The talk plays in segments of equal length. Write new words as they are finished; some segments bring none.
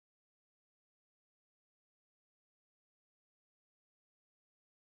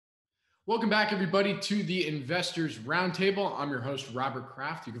Welcome back, everybody, to the Investors Roundtable. I'm your host, Robert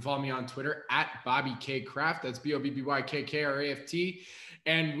Kraft. You can follow me on Twitter at Bobby K. Kraft. That's BOBBYKKRAFT.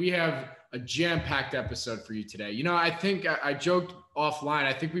 And we have a jam-packed episode for you today. You know, I think I joked offline.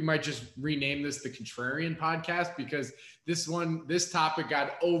 I think we might just rename this the Contrarian podcast because this topic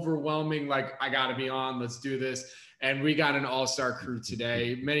got overwhelming. Like, I got to be on. Let's do this. And we got an all-star crew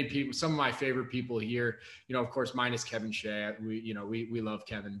today. Many people, some of my favorite people here, you know, of course, minus Kevin Shea. We love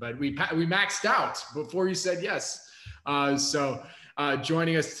Kevin, but we maxed out before you said yes.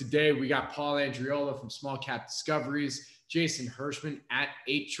 Joining us today, we got Paul Andreola from Small Cap Discoveries, Jason Hirschman at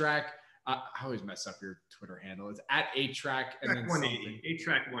 8Track. I always mess up your Twitter handle. It's at 8Track and then 180.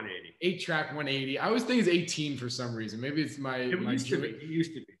 8Track 180. 8Track 180. I always think it's 18 for some reason. Maybe it's It used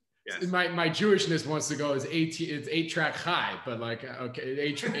to be. Yes. My Jewishness wants to go as 18. It's 8Track high, but like,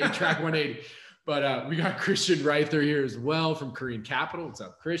 okay, 8Track 180. But we got Christian Ryther here as well from Cureen Capital. What's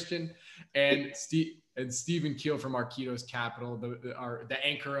up, Christian? And Stephen Kiel from Arquitos Capital, the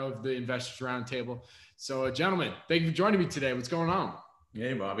anchor of the Investors Roundtable. So, gentlemen, thank you for joining me today. What's going on?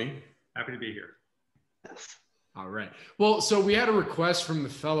 Hey, Bobby. Happy to be here. All right. Well, so we had a request from the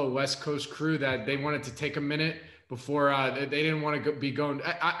fellow West Coast crew that they wanted to take a minute before they didn't want to be going.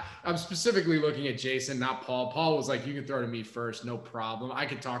 I'm specifically looking at Jason, not Paul. Paul was like, you can throw to me first. No problem. I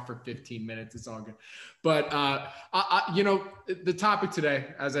can talk for 15 minutes. It's all good. But, the topic today,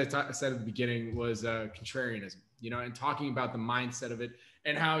 as I said at the beginning, was contrarianism, and talking about the mindset of it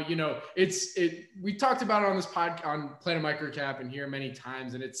and how, we talked about it on this podcast on Planet MicroCap and here many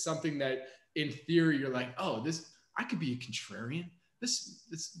times. And it's something that in theory, you're like, oh, I could be a contrarian.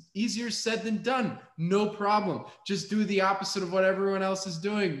 It's easier said than done. No problem. Just do the opposite of what everyone else is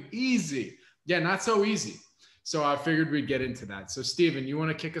doing. Easy. Yeah, not so easy. So I figured we'd get into that. So Stephen, you want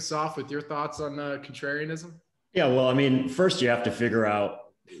to kick us off with your thoughts on contrarianism? Yeah, well, I mean, first you have to figure out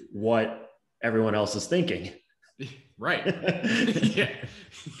what everyone else is thinking. Right. Yeah.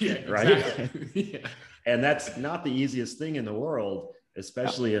 Right. Exactly. Yeah. And that's not the easiest thing in the world,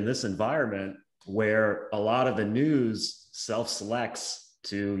 especially in this environment where a lot of the news self-selects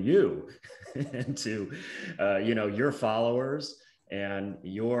to you and to your followers and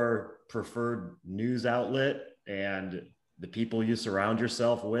your preferred news outlet and the people you surround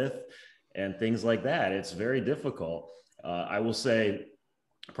yourself with and things like that. It's very difficult. I will say,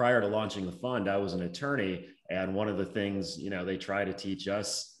 prior to launching the fund, I was an attorney, and one of the things they try to teach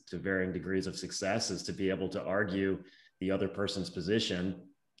us to varying degrees of success is to be able to argue the other person's position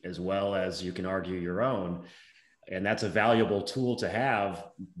as well as you can argue your own. And that's a valuable tool to have.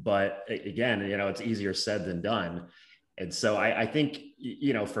 But again, it's easier said than done. And so I think,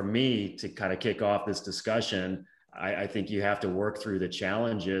 for me to kind of kick off this discussion, I think you have to work through the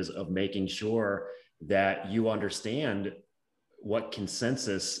challenges of making sure that you understand what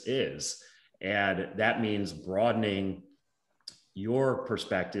consensus is. And that means broadening your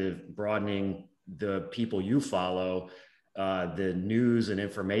perspective, broadening the people you follow, the news and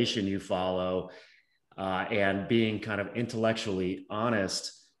information you follow, and being kind of intellectually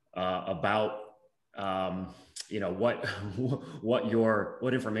honest about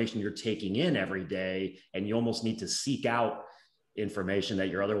what information you're taking in every day, and you almost need to seek out information that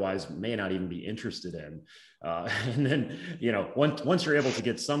you're otherwise may not even be interested in. And then once you're able to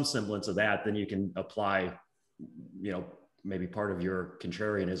get some semblance of that, then you can apply maybe part of your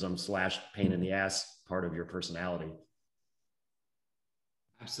contrarianism / pain in the ass part of your personality.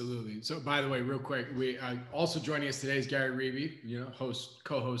 Absolutely. So, by the way, real quick, we also joining us today is Gary Ribe,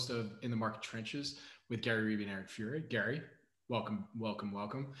 co-host of In the Market Trenches with Gary Ribe and Eric Fury. Gary, welcome.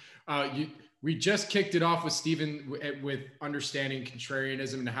 We just kicked it off with Stephen with understanding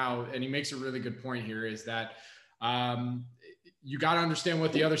contrarianism and he makes a really good point here is that you got to understand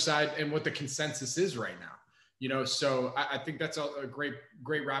what the other side and what the consensus is right now. So I think that's a great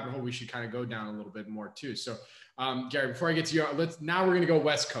rabbit hole we should kind of go down a little bit more too. So Gary, before I get to you, now we're going to go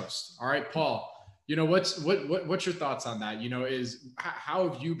West Coast. All right, Paul, what's your thoughts on that? Is how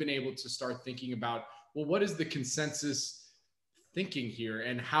have you been able to start thinking about, well, what is the consensus thinking here?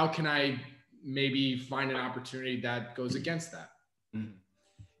 And how can I maybe find an opportunity that goes against that?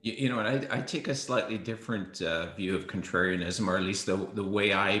 Mm-hmm. I take a slightly different view of contrarianism, or at least the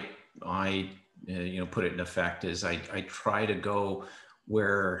way I put it in effect is I try to go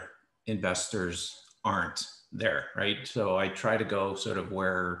where investors aren't there, right? So I try to go sort of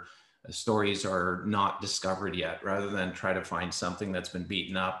where stories are not discovered yet, rather than try to find something that's been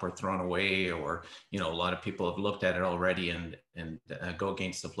beaten up or thrown away, or, a lot of people have looked at it already and go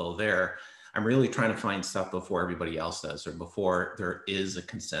against the flow there. I'm really trying to find stuff before everybody else does, or before there is a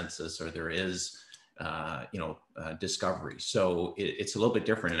consensus, or there is discovery. So it's a little bit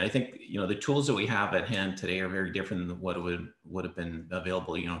different. And I think, the tools that we have at hand today are very different than what would have been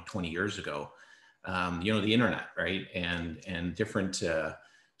available, 20 years ago. The internet, right? And different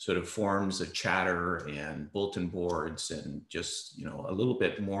sort of forms of chatter and bulletin boards, and just, a little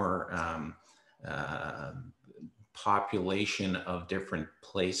bit more population of different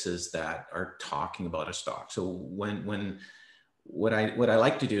places that are talking about a stock. So what I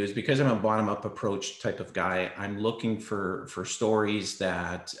like to do is, because I'm a bottom-up approach type of guy, I'm looking for stories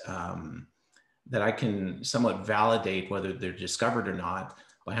that that I can somewhat validate whether they're discovered or not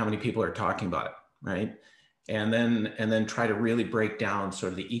by how many people are talking about it, right? And then try to really break down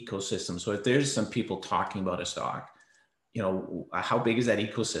sort of the ecosystem. So if there's some people talking about a stock, how big is that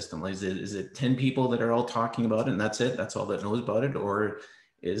ecosystem? Is it 10 people that are all talking about it and that's it? That's all that knows about it? Or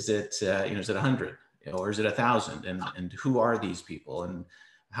is it, is it 100? Or is it 1,000? And who are these people, and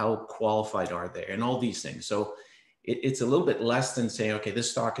how qualified are they, and all these things. So it's a little bit less than saying, okay,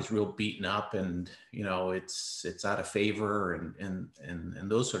 this stock is real beaten up and it's out of favor and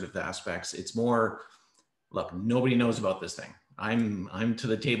those sort of aspects. It's more, look, nobody knows about this thing. I'm to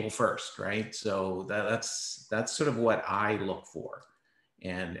the table first, right? So that's sort of what I look for,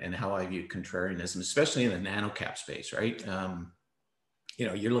 and how I view contrarianism, especially in the nano cap space, right?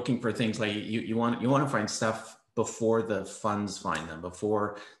 You're looking for things like you want to find stuff before the funds find them,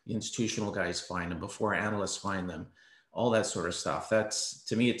 before the institutional guys find them, before analysts find them, all that sort of stuff. That's,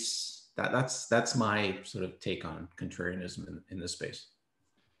 to me, that's my sort of take on contrarianism in this space.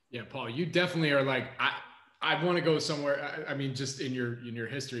 Yeah, Paul, you definitely are like, I want to go somewhere. I mean, just in your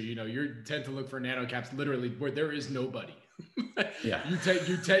history, you tend to look for nano caps literally where there is nobody. Yeah, you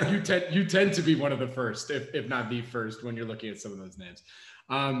tend to be one of the first, if not the first, when you're looking at some of those names.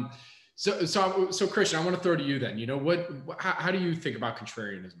 So Christian, I want to throw to you then. How do you think about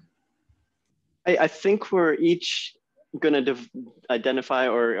contrarianism? I think we're each going to identify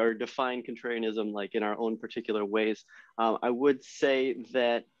or define contrarianism like in our own particular ways. I would say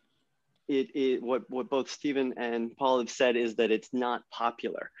that what both Stephen and Paul have said is that it's not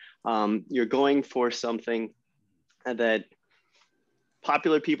popular. You're going for something that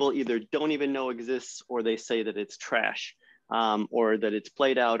popular people either don't even know exists, or they say that it's trash, or that it's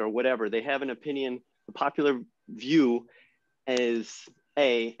played out, or whatever. They have an opinion. The popular view is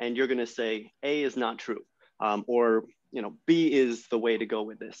A, and you're going to say A is not true, or B is the way to go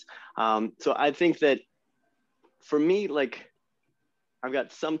with this. So I think that for me, like, I've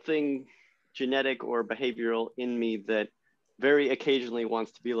got something genetic or behavioral in me that very occasionally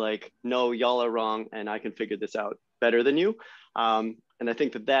wants to be like, no, y'all are wrong, and I can figure this out better than you. And I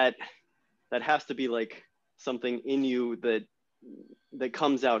think that has to be like something in you that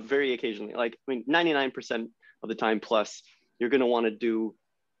comes out very occasionally. Like, I mean, 99% of the time plus, you're going to want to do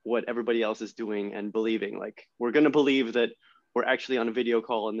what everybody else is doing and believing. Like, we're going to believe that we're actually on a video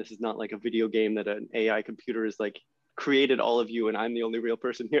call, and this is not like a video game that an AI computer is like created all of you and I'm the only real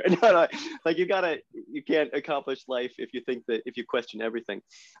person here. No, like you can't accomplish life if you question everything.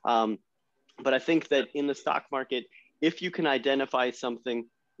 But I think that in the stock market, if you can identify something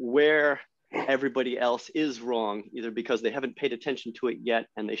where everybody else is wrong, either because they haven't paid attention to it yet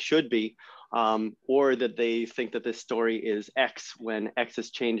and they should be, or that they think that this story is X when X has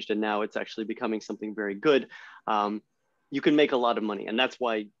changed and now it's actually becoming something very good, you can make a lot of money. And that's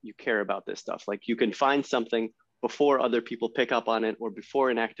why you care about this stuff. Like, you can find something before other people pick up on it, or before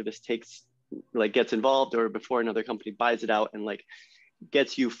an activist gets involved, or before another company buys it out and like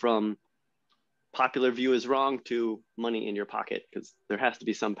gets you from popular view is wrong to money in your pocket, because there has to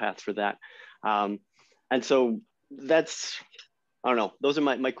be some path for that. And so that's, I don't know, those are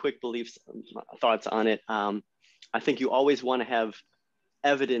my quick thoughts on it. I think you always want to have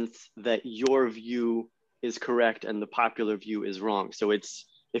evidence that your view is correct and the popular view is wrong. So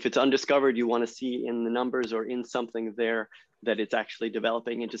if it's undiscovered, you want to see in the numbers or in something there that it's actually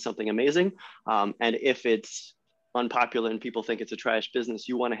developing into something amazing. And if it's unpopular and people think it's a trash business,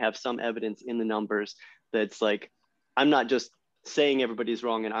 you want to have some evidence in the numbers that's like, I'm not just saying everybody's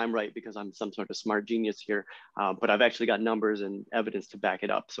wrong and I'm right because I'm some sort of smart genius here, but I've actually got numbers and evidence to back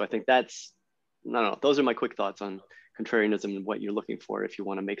it up. So I think I don't know, those are my quick thoughts on contrarianism and what you're looking for if you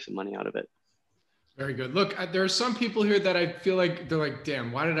want to make some money out of it. Very good. Look, there are some people here that I feel like they're like,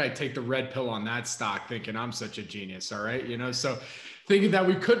 damn, why did I take the red pill on that stock thinking I'm such a genius? All right. So thinking that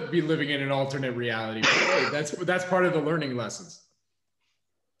we could be living in an alternate reality. But hey, that's part of the learning lessons.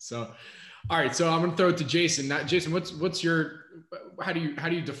 So, all right. So I'm going to throw it to Jason. Now, Jason, how do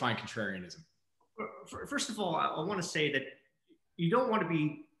you define contrarianism? First of all, I want to say that you don't want to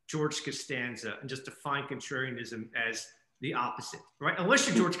be George Costanza and just define contrarianism as the opposite, right? Unless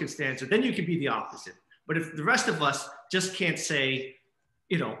you're George Costanza, then you can be the opposite. But if the rest of us just can't say,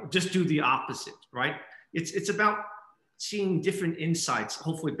 just do the opposite, right? It's about seeing different insights,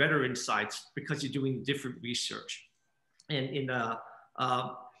 hopefully better insights, because you're doing different research. And I'm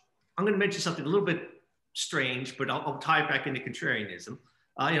going to mention something a little bit strange, but I'll tie it back into contrarianism.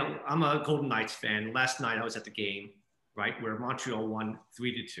 I'm a Golden Knights fan. Last night I was at the game, right, where Montreal won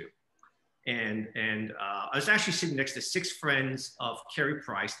 3-2. And I was actually sitting next to 6 friends of Carey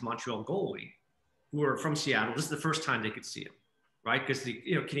Price, the Montreal goalie, who are from Seattle. This is the first time they could see him, right? Because the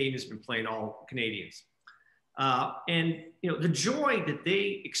Canadians have been playing all Canadians. And the joy that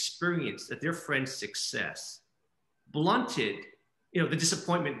they experienced at their friend's success blunted the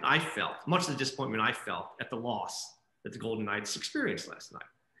disappointment I felt, much of the disappointment I felt at the loss that the Golden Knights experienced last night.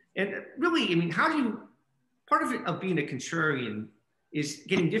 And really, I mean, part of being a contrarian is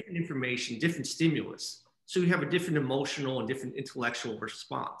getting different information, different stimulus, so you have a different emotional and different intellectual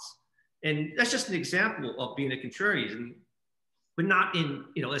response. And that's just an example of being a contrarian, but not in,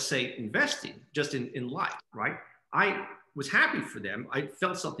 let's say investing, just in life, right? I was happy for them. I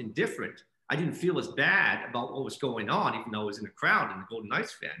felt something different. I didn't feel as bad about what was going on, even though I was in a crowd and a Golden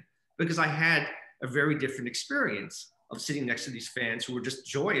Knights fan, because I had a very different experience of sitting next to these fans who were just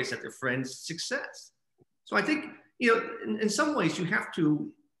joyous at their friends' success. So I think, in some ways you have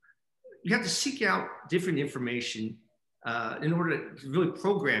to seek out different information in order to really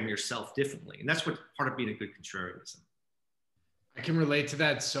program yourself differently. And that's what part of being a good contrarianism. I can relate to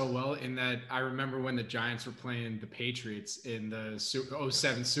that so well, in that I remember when the Giants were playing the Patriots in the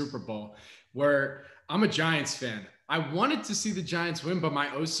 07 Super Bowl, where I'm a Giants fan. I wanted to see the Giants win, but my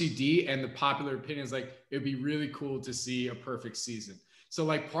OCD and the popular opinion is like, it'd be really cool to see a perfect season. So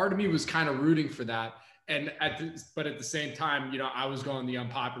like part of me was kind of rooting for that. And but at the same time, I was going the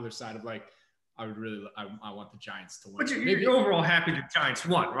unpopular side of like, I want the Giants to win. But you're overall happy the Giants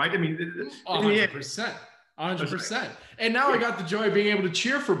won, right? I mean, 100%. 100%. And now I got the joy of being able to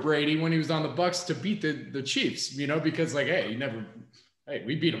cheer for Brady when he was on the Bucs to beat the Chiefs, because like, hey,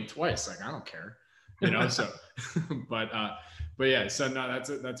 we beat him twice. Like, I don't care, so, but yeah, so no,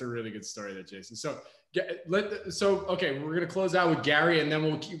 that's a really good story that Jason. So okay, we're going to close out with Gary, and then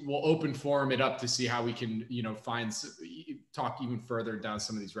we'll open forum it up to see how we can, talk even further down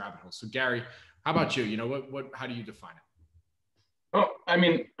some of these rabbit holes. So Gary, how about you? How do you define it? Oh, I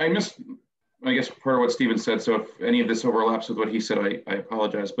mean, I guess part of what Steven said. So if any of this overlaps with what he said, I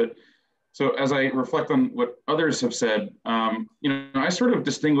apologize. But so as I reflect on what others have said, I sort of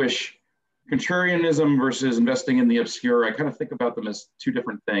distinguish contrarianism versus investing in the obscure. I kind of think about them as two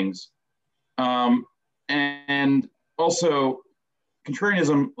different things. And also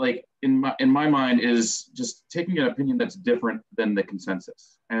contrarianism, like in my mind, is just taking an opinion that's different than the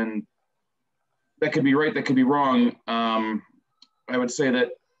consensus. And that could be right, that could be wrong. I would say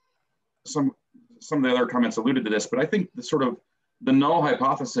that some of the other comments alluded to this, but I think the null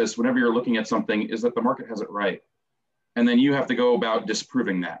hypothesis whenever you're looking at something is that the market has it right. And then you have to go about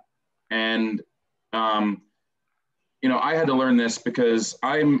disproving that. And, I had to learn this because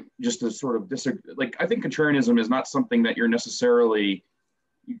I'm just a sort of I think contrarianism is not something that you can necessarily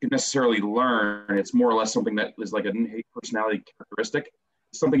learn. It's more or less something that is like an innate personality characteristic.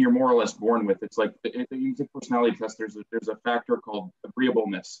 It's something you're more or less born with. It's like, you take personality tests, there's a factor called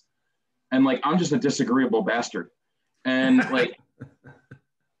agreeableness. And like, I'm just a disagreeable bastard. And like,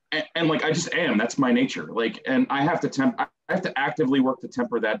 and like, I just am, that's my nature. Like, and I have to actively work to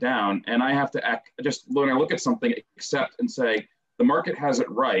temper that down. And I have to when I look at something, accept and say, the market has it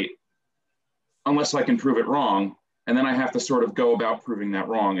right, unless I can prove it wrong. And then I have to sort of go about proving that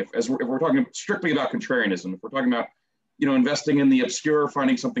wrong. If we're talking strictly about contrarianism, if we're talking about, investing in the obscure,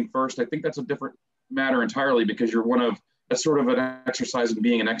 finding something first, I think that's a different matter entirely, because you're that's sort of an exercise in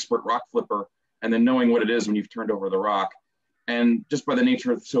being an expert rock flipper and then knowing what it is when you've turned over the rock. And just by the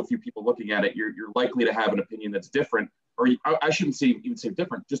nature of so few people looking at it, you're likely to have an opinion that's different, or I shouldn't even say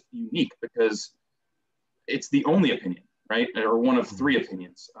different, just unique, because it's the only opinion, right? Or one of 3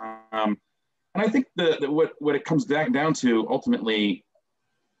 opinions. And I think what it comes down to ultimately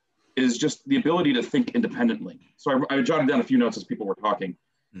is just the ability to think independently. So I jotted down a few notes as people were talking.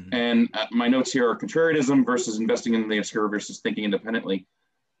 Mm-hmm. And my notes here are contrarianism versus investing in the obscure versus thinking independently.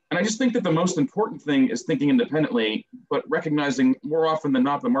 And I just think that the most important thing is thinking independently, but recognizing more often than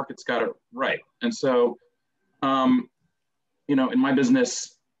not, the market's got it right. And so, in my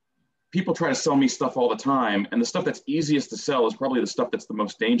business, people try to sell me stuff all the time. And the stuff that's easiest to sell is probably the stuff that's the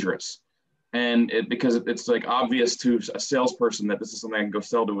most dangerous. And because it's like obvious to a salesperson that this is something I can go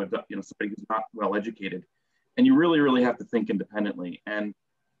sell to somebody who's not well educated. And you really, really have to think independently. And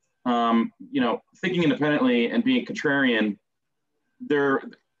thinking independently and being contrarian,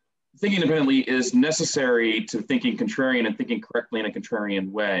 thinking independently is necessary to thinking contrarian and thinking correctly in a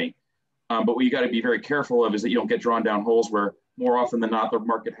contrarian way. But what you got to be very careful of is that you don't get drawn down holes where more often than not, the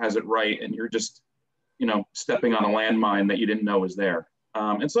market has it right and you're just, stepping on a landmine that you didn't know was there.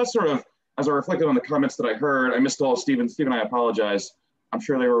 And so that's sort of, as I reflected on the comments that I heard, I missed all of Stephen, I apologize. I'm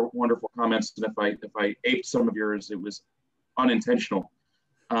sure they were wonderful comments. And if I aped some of yours, it was unintentional.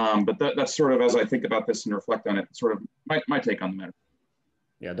 But that's sort of, as I think about this and reflect on it, sort of my take on the matter.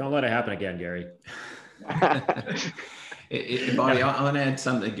 Yeah, don't let it happen again, Gary. Bobby, I want to add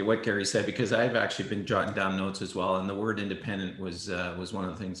something to what Gary said, because I've actually been jotting down notes as well. And the word independent was one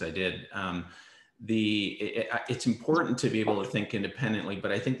of the things I did. It's important to be able to think independently,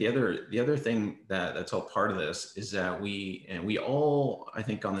 but I think the other thing that's all part of this is that we all, I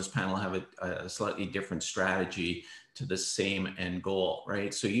think on this panel, have a slightly different strategy to the same end goal,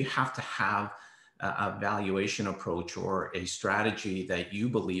 right? So you have to have a valuation approach or a strategy that you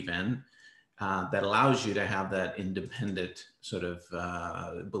believe in that allows you to have that independent sort of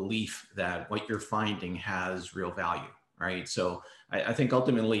belief that what you're finding has real value, right? So I think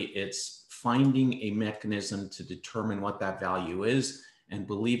ultimately it's finding a mechanism to determine what that value is and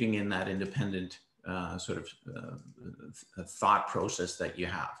believing in that independent thought process that you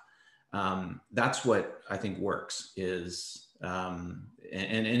have. That's what I think works is, and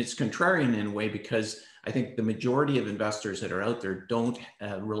it's contrarian in a way, because I think the majority of investors that are out there don't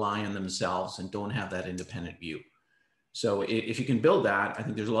rely on themselves and don't have that independent view. So if you can build that, I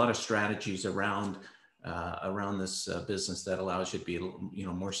think there's a lot of strategies around this business that allows you to be,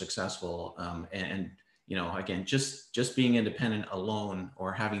 more successful. Again, just being independent alone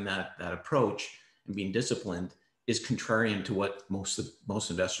or having that approach and being disciplined is contrarian to what most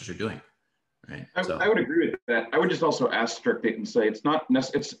investors are doing. Right. I would agree with that. I would just also asterisk it and say it's not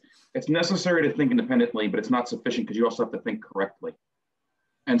it's necessary to think independently, but it's not sufficient because you also have to think correctly.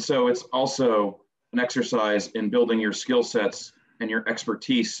 And so it's also an exercise in building your skill sets and your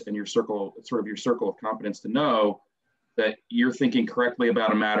expertise and your circle of competence to know that you're thinking correctly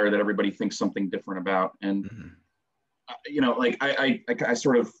about a matter that everybody thinks something different about. And I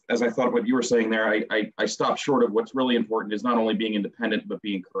sort of, as I thought of what you were saying there, I stopped short of what's really important is not only being independent but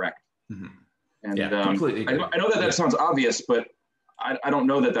being correct. Mm-hmm. And completely agree. I know that sounds obvious, but I don't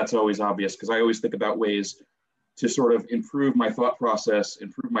know that that's always obvious, because I always think about ways to sort of improve my thought process,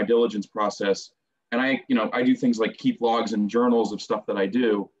 improve my diligence process. And I do things like keep logs and journals of stuff that I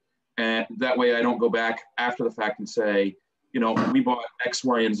do. And that way I don't go back after the fact and say, we bought X,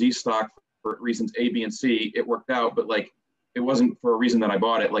 Y, and Z stock for reasons A, B, and C. It worked out, but like, it wasn't for a reason that I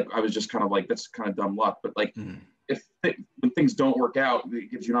bought it. Like, I was just kind of like, that's kind of dumb luck. But like, when things don't work out, it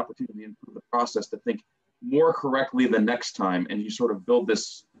gives you an opportunity to improve the process to think more correctly the next time. And you sort of build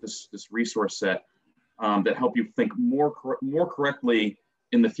this resource set that help you think more correctly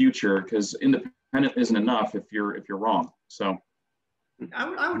in the future, because independent isn't enough if you're wrong. So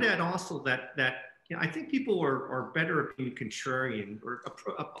I would add also that I think people are better at being contrarian or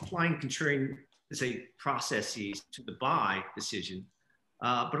applying contrarian, say, processes to the buy decision.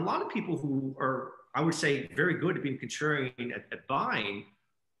 But a lot of people who are, I would say, very good at being contrarian at buying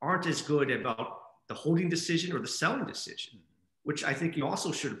aren't as good about the holding decision or the selling decision, which I think you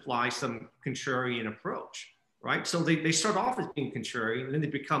also should apply some contrarian approach, right? So they start off as being contrarian and then they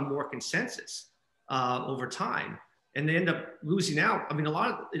become more consensus over time, and they end up losing out. I mean, a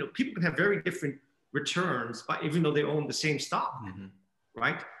lot of people can have very different returns, even though they own the same stock,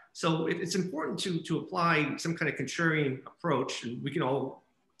 right? So it's important to apply some kind of contrarian approach, and we can all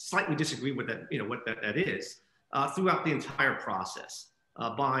slightly disagree with that, what that is, throughout the entire process,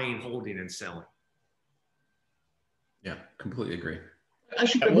 buying, holding, and selling. Yeah, completely agree.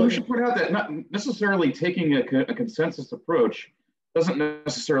 We should point out that not necessarily taking a consensus approach doesn't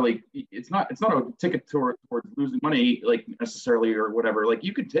necessarily, it's not a ticket towards losing money, like necessarily, or whatever. Like,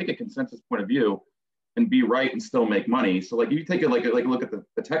 you could take a consensus point of view and be right and still make money. So like, you take it like look at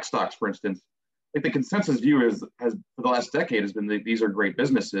the tech stocks, for instance. Like, the consensus view has for the last decade has been that these are great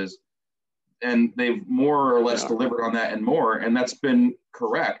businesses, and they've more or less delivered on that and more, and that's been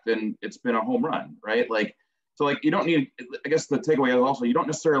correct, and it's been a home run, right? Like, so like, you don't need, I guess the takeaway is also, you don't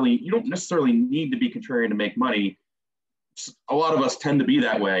necessarily need to be contrarian to make money. A lot of us tend to be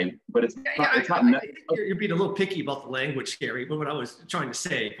that way, but it's not. I think you're being a little picky about the language, Gary. But what I was trying to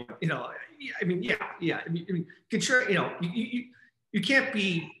say, contrarian. You can't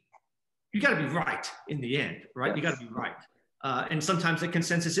be. You got to be right in the end, right? Yes. You got to be right, and sometimes the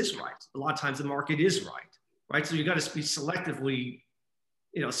consensus is right. A lot of times the market is right? So you got to be selectively,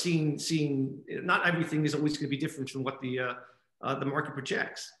 seeing. Not everything is always going to be different from what the market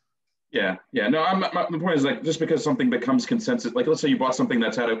projects. Yeah. No, the point is like, just because something becomes consensus, like let's say you bought something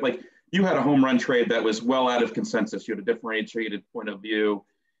that's like you had a home run trade that was well out of consensus. You had a differentiated point of view,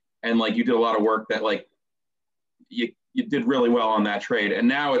 and like you did a lot of work that like you did really well on that trade, and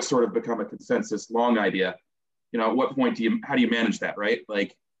now it's sort of become a consensus long idea. At what point how do you manage that, right?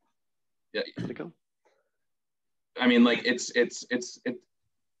 Like, yeah. I mean, like if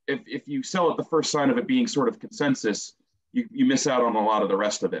you sell at the first sign of it being sort of consensus, you miss out on a lot of the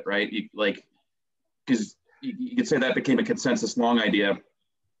rest of it, right? Because you could say that became a consensus long idea,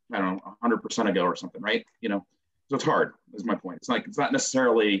 I don't know, 100% ago or something, right? So it's hard, is my point. It's not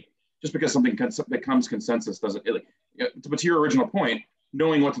necessarily just because something becomes consensus doesn't, but to your original point,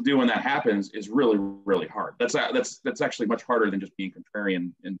 knowing what to do when that happens is really, really hard. That's actually much harder than just being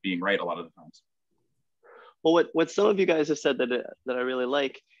contrarian and being right a lot of the times. Well, what some of you guys have said that I really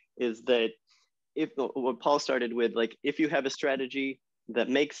like is that what Paul started with, like, if you have a strategy that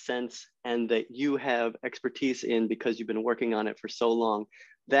makes sense and that you have expertise in because you've been working on it for so long,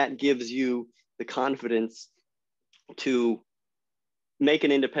 that gives you the confidence to make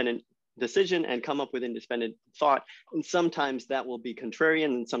an independent decision and come up with independent thought. And sometimes that will be contrarian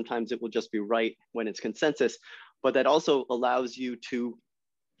and sometimes it will just be right when it's consensus. But that also allows you to,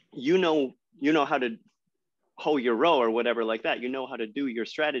 you know how to hoe your row or whatever like that. You know how to do your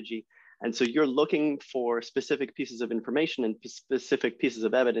strategy. And so you're looking for specific pieces of information and specific pieces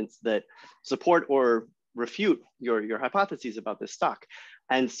of evidence that support or refute your hypotheses about this stock.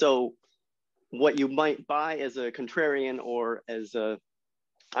 And so what you might buy as a contrarian or as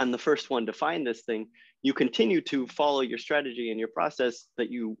I'm the first one to find this thing, you continue to follow your strategy and your process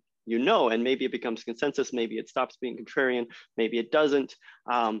that you know, and maybe it becomes consensus, maybe it stops being contrarian, maybe it doesn't.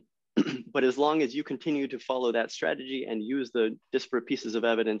 But as long as you continue to follow that strategy and use the disparate pieces of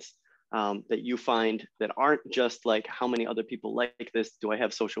evidence that you find that aren't just like, how many other people like this? Do I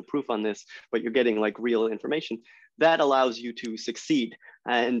have social proof on this? But you're getting like real information, that allows you to succeed.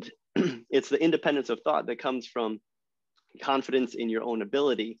 And it's the independence of thought that comes from confidence in your own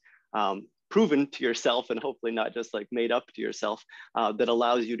ability, proven to yourself and hopefully not just like made up to yourself, that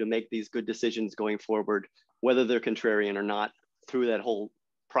allows you to make these good decisions going forward, whether they're contrarian or not, through that whole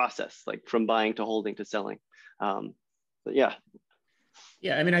process, like from buying to holding to selling. But yeah.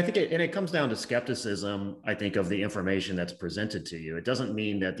 Yeah, I mean, I think it comes down to skepticism, I think, of the information that's presented to you. It doesn't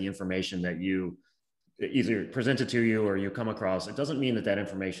mean that the information that you either presented to you or you come across, it doesn't mean that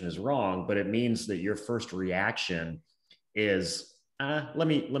information is wrong, but it means that your first reaction is, let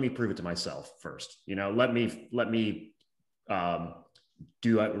me prove it to myself first. Let me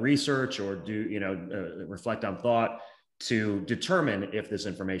do research or do, reflect on thought to determine if this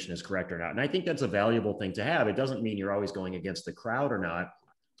information is correct or not. And I think that's a valuable thing to have. It doesn't mean you're always going against the crowd or not,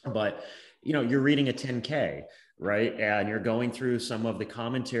 but you're reading a 10K, right? And you're going through some of the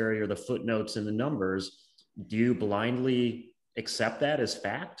commentary or the footnotes and the numbers. Do you blindly accept that as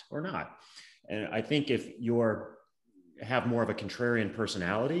fact or not? And I think if you're have more of a contrarian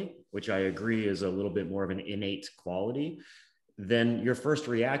personality, which I agree is a little bit more of an innate quality, then your first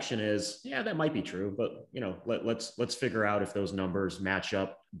reaction is, yeah, that might be true, but let's figure out if those numbers match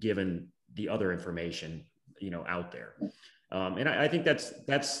up given the other information out there. And I think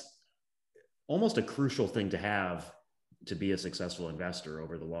that's almost a crucial thing to have to be a successful investor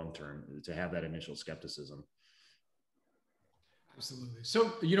over the long term, to have that initial skepticism. Absolutely. So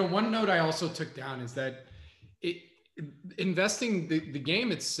one note I also took down is that investing, the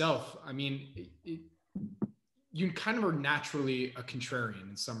game itself, I mean, you kind of are naturally a contrarian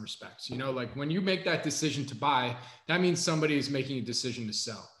in some respects. Like when you make that decision to buy, that means somebody is making a decision to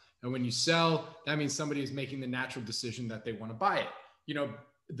sell. And when you sell, that means somebody is making the natural decision that they want to buy it.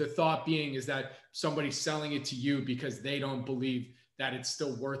 The thought being is that somebody's selling it to you because they don't believe that it's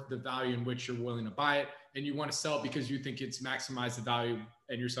still worth the value in which you're willing to buy it. And you want to sell it because you think it's maximized the value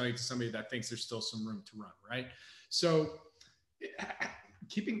and you're selling it to somebody that thinks there's still some room to run, right? So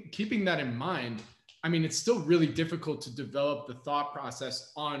keeping that in mind, I mean, it's still really difficult to develop the thought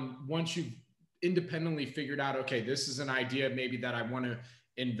process on once you've independently figured out, okay, this is an idea maybe that I want to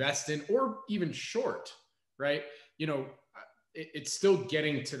invest in or even short, right? It's still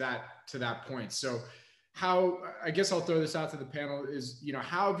getting to that point. So I guess I'll throw this out to the panel is,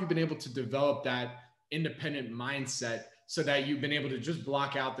 how have you been able to develop that independent mindset so that you've been able to just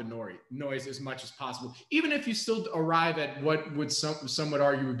block out the noise as much as possible, even if you still arrive at what would some would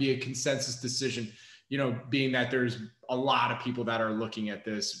argue would be a consensus decision, being that there's a lot of people that are looking at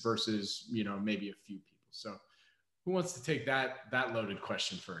this versus, maybe a few people. So who wants to take that loaded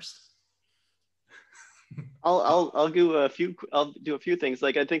question first? I'll do a few things.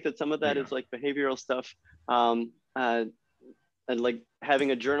 Like, I think that some of that is like behavioral stuff, and like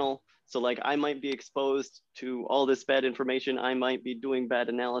having a journal So like I might be exposed to all this bad information. I might be doing bad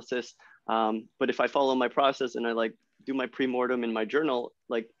analysis. But if I follow my process and I like do my pre-mortem in my journal,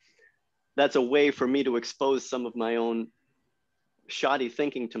 like that's a way for me to expose some of my own shoddy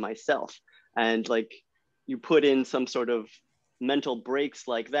thinking to myself. And like you put in some sort of mental breaks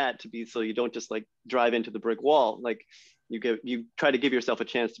like that to be, so you don't just like drive into the brick wall. Like you try to give yourself a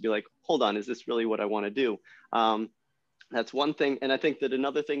chance to be like, hold on, is this really what I want to do? That's one thing. And I think that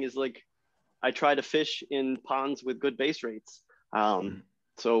another thing is like, I try to fish in ponds with good base rates.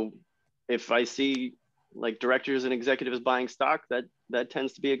 So if I see like directors and executives buying stock, that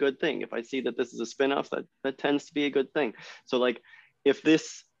tends to be a good thing. If I see that this is a spinoff, that tends to be a good thing. So like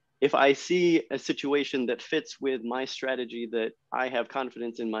if I see a situation that fits with my strategy that I have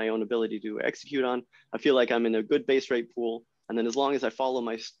confidence in my own ability to execute on, I feel like I'm in a good base rate pool. And then as long as I follow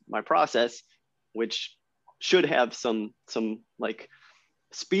my process, which should have some like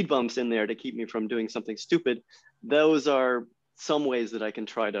speed bumps in there to keep me from doing something stupid, those are some ways that I can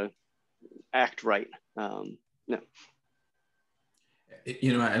try to act right. Yeah.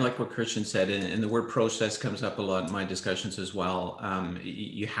 You know, I like what Christian said, and the word process comes up a lot in my discussions as well.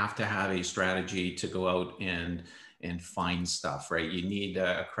 You have to have a strategy to go out and find stuff, right? You need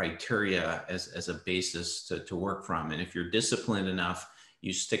a criteria as a basis to work from. And if you're disciplined enough,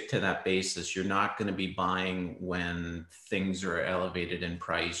 you stick to that basis. You're not going to be buying when things are elevated in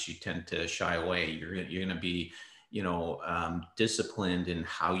price. You tend to shy away. You're going to be, you know, disciplined in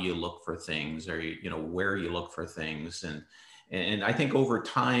how you look for things, or you know, where you look for things. And I think over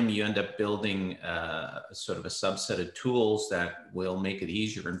time, you end up building sort of a subset of tools that will make it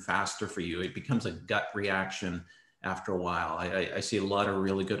easier and faster for you. It becomes a gut reaction after a while. I see a lot of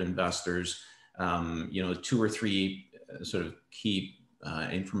really good investors, you know, 2 or 3 sort of key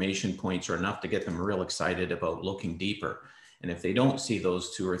information points are enough to get them real excited about looking deeper. And if they don't see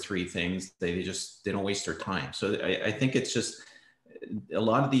those 2 or 3 things, they don't waste their time. So I think it's just, a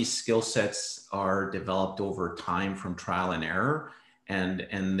lot of these skill sets are developed over time from trial and error, and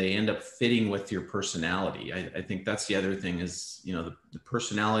they end up fitting with your personality. I think that's the other thing is, you know, the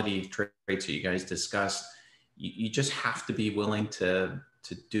personality traits that you guys discussed, you just have to be willing to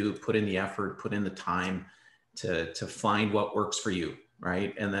put in the effort, put in the time to find what works for you,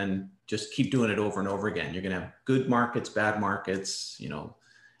 right? And then just keep doing it over and over again. You're going to have good markets, bad markets, you know,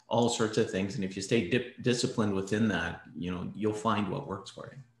 all sorts of things. And if you stay disciplined within that, you know, you'll find what works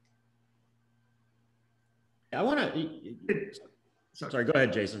for you. I want to, sorry, go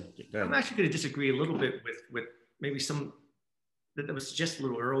ahead, Jason. Go ahead. I'm actually going to disagree a little bit with maybe some that was suggested a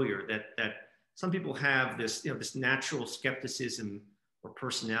little earlier, that some people have this, you know, this natural skepticism or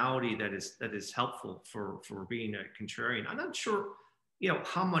personality that is helpful for being a contrarian. I'm not sure, you know,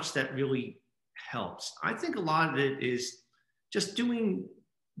 how much that really helps. I think a lot of it is just doing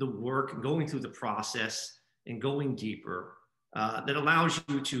the work, going through the process and going deeper that allows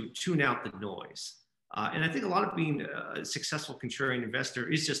you to tune out the noise. And I think a lot of being a successful contrarian investor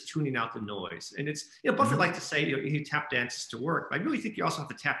is just tuning out the noise. And it's, you know, Buffett likes to say, you know, he tap dances to work. But I really think you also have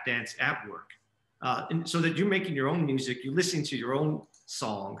to tap dance at work. And so that you're making your own music, you're listening to your own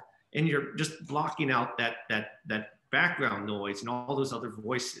song, and you're just blocking out that background noise and all those other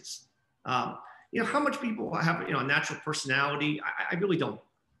voices. You know, how much people have, you know, a natural personality? I really don't.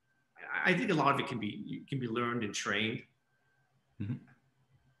 I think a lot of it can be learned and trained. Mm-hmm.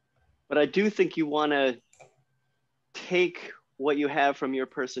 But I do think you want to take what you have from your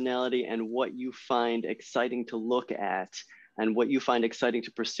personality and what you find exciting to look at and what you find exciting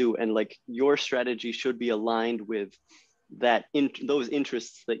to pursue. And like your strategy should be aligned with that, those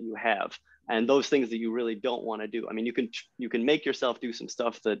interests that you have and those things that you really don't want to do. I mean, you can make yourself do some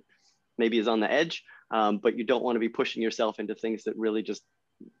stuff that maybe is on the edge, but you don't want to be pushing yourself into things that really just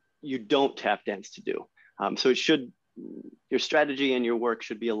you don't tap dance to do. So it should, your strategy and your work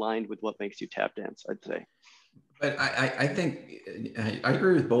should be aligned with what makes you tap dance, I'd say. But I think I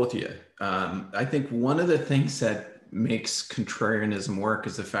agree with both of you. I think one of the things that makes contrarianism work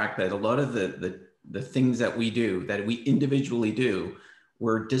is the fact that a lot of the things that we do, that we individually do,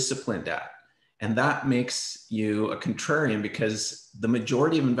 we're disciplined at. And that makes you a contrarian because the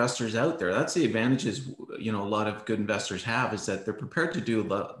majority of investors out there, that's the advantages, you know, a lot of good investors have, is that they're prepared to do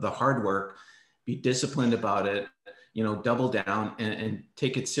the hard work, be disciplined about it, you know, double down and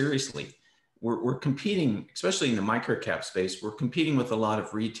take it seriously. We're competing, especially in the microcap space, we're competing with a lot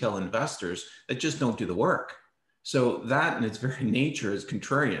of retail investors that just don't do the work. So that in its very nature is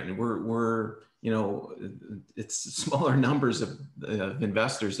contrarian. We're you know, it's smaller numbers of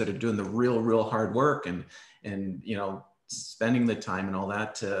investors that are doing the real hard work and you know, spending the time and all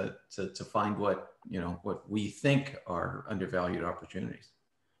that to find what, you know, what we think are undervalued opportunities.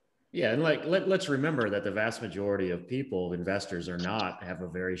 Yeah, and like let's remember that the vast majority of people, investors, have a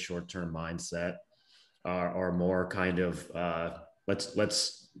very short-term mindset, are more kind of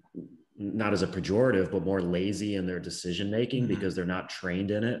let's not as a pejorative, but more lazy in their decision making because they're not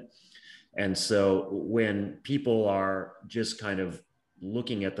trained in it. And so when people are just kind of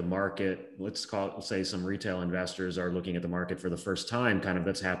looking at the market, say some retail investors are looking at the market for the first time, kind of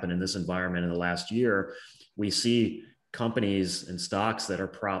that's happened in this environment in the last year, we see companies and stocks that are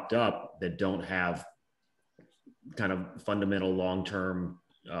propped up that don't have kind of fundamental long-term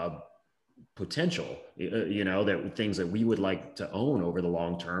potential, that things that we would like to own over the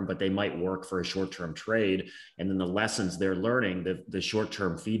long term, but they might work for a short-term trade. And then the lessons they're learning, the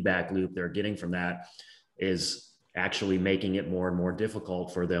short-term feedback loop they're getting from that is actually making it more and more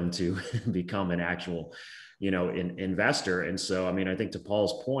difficult for them to become an actual, investor. And so, I mean, I think to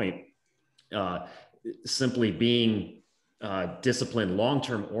Paul's point, simply being disciplined,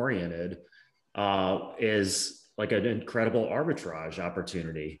 long-term oriented is like an incredible arbitrage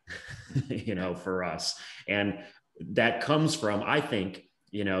opportunity, for us. And that comes from, I think,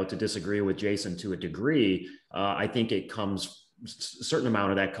 to disagree with Jason to a degree, I think a certain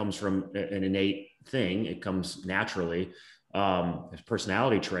amount of that comes from an innate thing. It comes naturally, as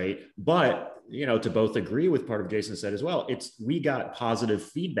personality trait, but, to both agree with part of Jason said as well, we got positive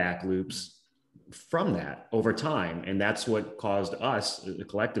feedback loops from that over time. And that's what caused us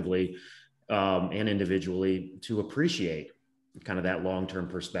collectively and individually to appreciate kind of that long-term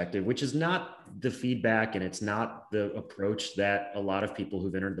perspective, which is not the feedback and it's not the approach that a lot of people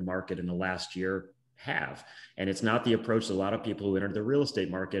who've entered the market in the last year have. And it's not the approach that a lot of people who entered the real estate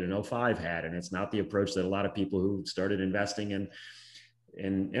market in 2005 had. And it's not the approach that a lot of people who started investing in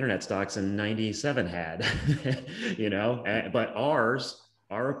internet stocks in 97 had, but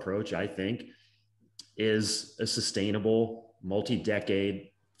our approach, I think, is a sustainable multi-decade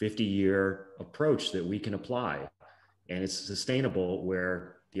 50-year approach that we can apply. And it's sustainable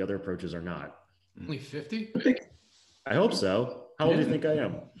where the other approaches are not. Only 50? I hope so. How old do you think I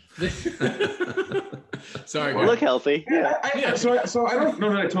am? Sorry. Look healthy. Yeah. So I don't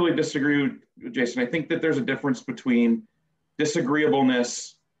know that I totally disagree with Jason. I think that there's a difference between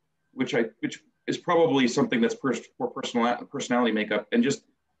disagreeableness, which is probably something that's for personality makeup, and just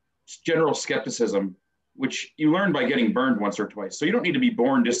general skepticism, which you learn by getting burned once or twice. So you don't need to be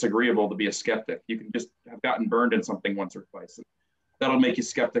born disagreeable to be a skeptic. You can just have gotten burned in something once or twice. And that'll make you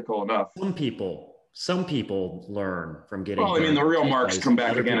skeptical enough. Some people learn from getting. Well, I mean, the real marks come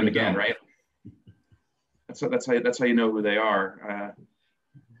back again and again, right? That's how you know who they are.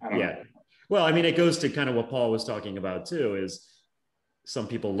 I don't know. Well, I mean, it goes to kind of what Paul was talking about too, is some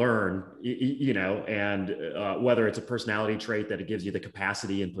people learn, and whether it's a personality trait that it gives you the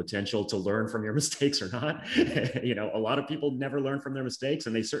capacity and potential to learn from your mistakes or not. A lot of people never learn from their mistakes,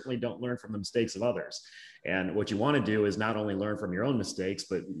 and they certainly don't learn from the mistakes of others. And what you want to do is not only learn from your own mistakes,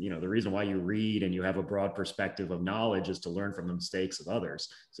 but the reason why you read and you have a broad perspective of knowledge is to learn from the mistakes of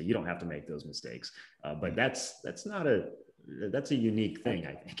others, so you don't have to make those mistakes. But that's a unique thing,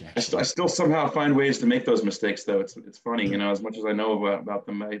 I think. Actually. I still somehow find ways to make those mistakes, though. It's funny, as much as I know about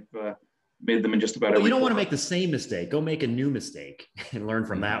them, I've made them in just about every. You don't want to make the same mistake. Go make a new mistake and learn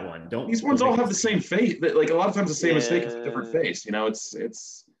from that one. These ones all have the same face. Like a lot of times, the same mistake is a different face.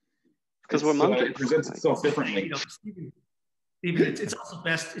 It's because we're monkeys. It presents itself differently. It's also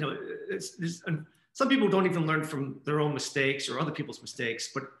best. Some people don't even learn from their own mistakes or other people's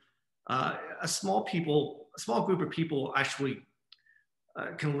mistakes, but a small group of people actually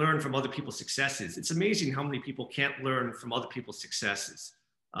can learn from other people's successes. It's amazing how many people can't learn from other people's successes.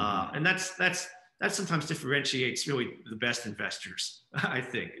 And that sometimes differentiates really the best investors, I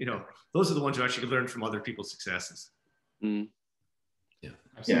think. Those are the ones who actually learn from other people's successes. Mm.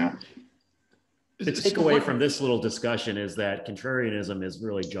 Yeah. The takeaway from this little discussion is that contrarianism is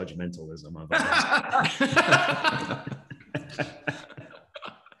really judgmentalism of others.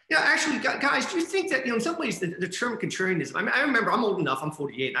 Yeah, actually, guys, do you think that, in some ways, the term contrarianism, I remember, I'm old enough, I'm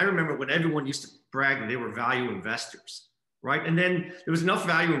 48. I remember when everyone used to brag that they were value investors, right? And then there was enough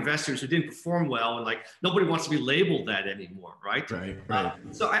value investors who didn't perform well, and nobody wants to be labeled that anymore, right? Right.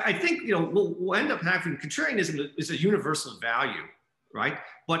 So I think, we'll end up having contrarianism is a universal value, right?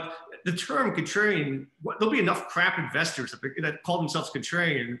 But the term contrarian, there'll be enough crap investors that call themselves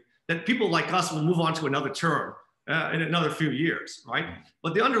contrarian that people like us will move on to another term in another few years, right?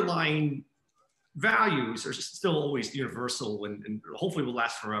 But the underlying values are still always universal and hopefully will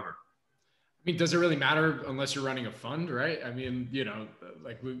last forever. I mean, does it really matter unless you're running a fund, right? I mean,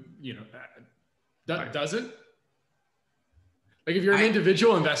 does it? Like if you're an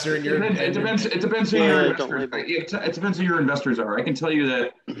individual investor and you're, it depends who your investors. It depends who your investors are. I can tell you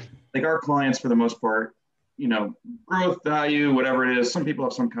that like our clients for the most part, you know, growth, value, whatever it is. Some people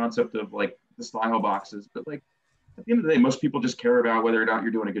have some concept of like the style boxes, but like at the end of the day, most people just care about whether or not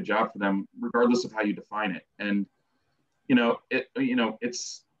you're doing a good job for them, regardless of how you define it. And, you know,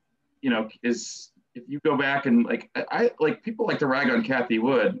 it's, you know, is if you go back and like, I like people like to rag on Kathy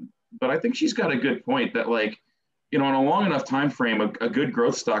Wood, but I think she's got a good point that like, you know, in a long enough time frame, a good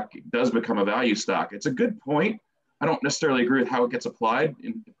growth stock does become a value stock. It's a good point. I don't necessarily agree with how it gets applied,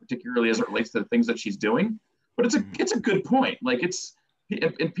 particularly as it relates to the things that she's doing, but it's a good point. Like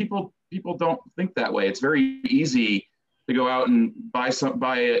and people don't think that way. It's very easy to go out and buy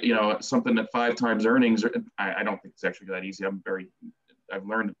you know, something at 5 times earnings. I don't think it's actually that easy. I've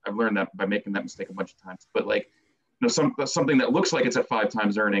learned that by making that mistake a bunch of times. But like, you know, something that looks like it's at 5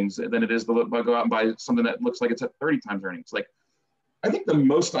 times earnings than it is to go out and buy something that looks like it's at 30 times earnings. Like, I think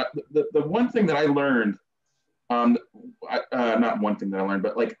the one thing that I learned, not one thing that I learned,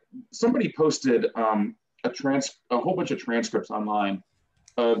 but like somebody posted a whole bunch of transcripts online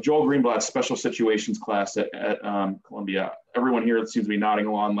of Joel Greenblatt's special situations class at Columbia. Everyone here seems to be nodding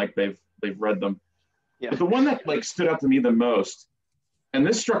along like they've read them. Yeah. But the one that like stood out to me the most, and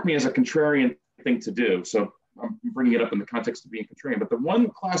this struck me as a contrarian thing to do, so I'm bringing it up in the context of being contrarian, but the one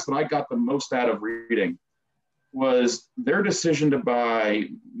class that I got the most out of reading was their decision to buy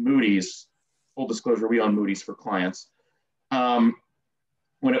Moody's. Full disclosure, we own Moody's for clients. When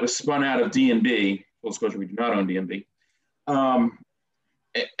it was spun out of D&B, full disclosure, we do not own D&B. I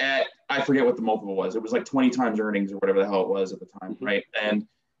forget what the multiple was. It was like 20 times earnings or whatever the hell it was at the time, right? And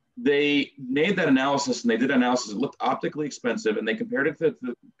they made that analysis, and they did analysis. It looked optically expensive, and they compared it to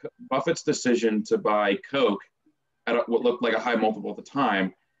Buffett's decision to buy Coke at what looked like a high multiple at the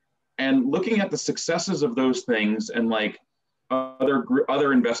time. And looking at the successes of those things, and like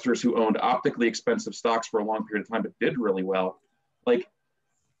other investors who owned optically expensive stocks for a long period of time but did really well, like,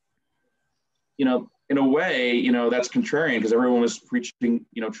 you know, in a way, you know, that's contrarian because everyone was preaching,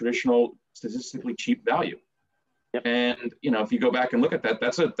 you know, traditional statistically cheap value. Yep. And, you know, if you go back and look at that,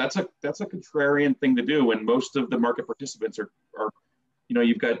 that's a contrarian thing to do when most of the market participants are you know,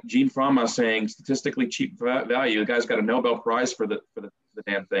 you've got Gene Fama saying statistically cheap value. The guy's got a Nobel Prize for the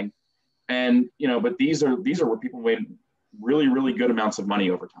damn thing. And, you know, but these are where people made really, really good amounts of money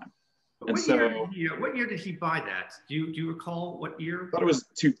over time. And what year did he buy that? Do you recall what year? I thought it was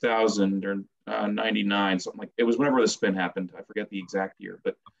 2000 or 99, something like. It was whenever the spin happened. I forget the exact year,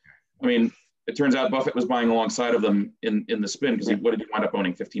 but I mean, it turns out Buffett was buying alongside of them in the spin because what did he wind up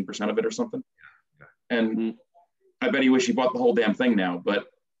owning? 15% of it or something. Yeah. And I bet he wish he bought the whole damn thing now, but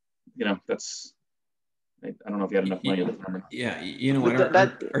you know, that's. I don't know if he had enough money at the time or not. Yeah, you know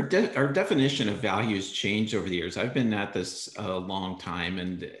what? Our definition of value has changed over the years. I've been at this a long time,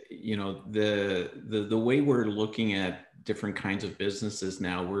 and you know, the way we're looking at different kinds of businesses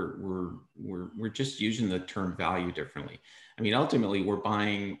now, we're just using the term value differently. I mean, ultimately, we're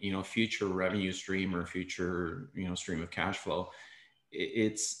buying, you know, future revenue stream or future, you know, stream of cash flow.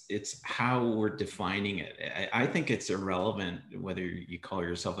 It's how we're defining it. I think it's irrelevant whether you call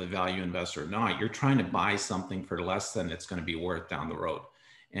yourself a value investor or not. You're trying to buy something for less than it's going to be worth down the road.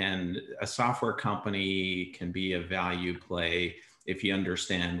 And a software company can be a value play if you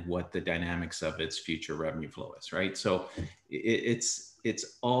understand what the dynamics of its future revenue flow is, right? So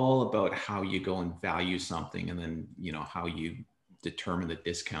it's all about how you go and value something, and then, you know, how you determine the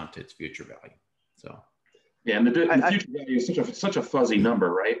discount to its future value. So. Yeah, and the future value is such a fuzzy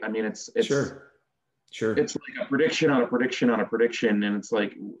number, right? I mean, it's sure. It's like a prediction on a prediction on a prediction, and it's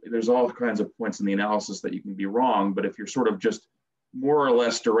like there's all kinds of points in the analysis that you can be wrong. But if you're sort of just more or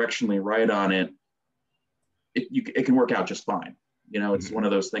less directionally right on it, it can work out just fine. You know, it's one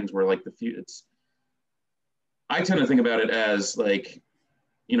of those things where like I tend to think about it as like,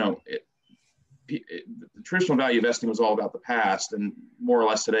 you know, the traditional value investing was all about the past, and more or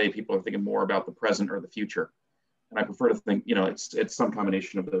less today people are thinking more about the present or the future. And I prefer to think, you know, it's some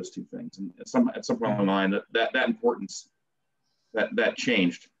combination of those two things. And at some point along the line, that importance that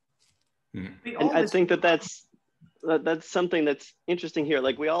changed. And I think that's something that's interesting here.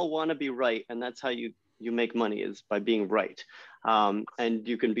 Like, we all want to be right, and that's how you make money, is by being right. And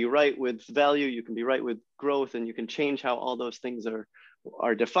you can be right with value, you can be right with growth, and you can change how all those things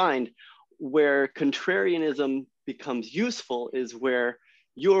are defined. Where contrarianism becomes useful is where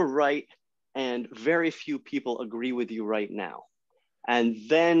you're right and very few people agree with you right now. And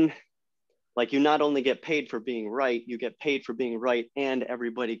then, like, you not only get paid for being right, you get paid for being right and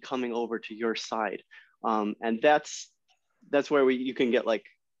everybody coming over to your side. And that's where you can get like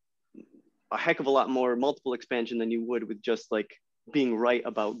a heck of a lot more multiple expansion than you would with just like being right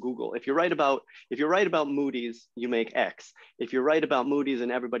about Google. If you're right about Moody's, you make X. If you're right about Moody's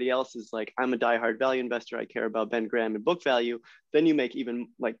and everybody else is like, I'm a diehard value investor, I care about Ben Graham and book value, then you make even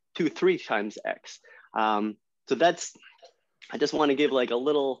like 2-3 times X. So that's, I just want to give like a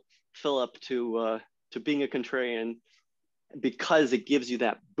little fill up to being a contrarian, because it gives you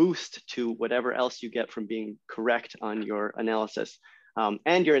that boost to whatever else you get from being correct on your analysis.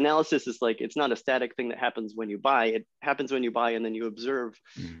 And your analysis is like, it's not a static thing that happens when you buy. It happens when you buy, and then you observe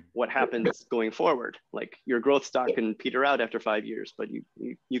what happens going forward. Like your growth stock can peter out after 5 years, but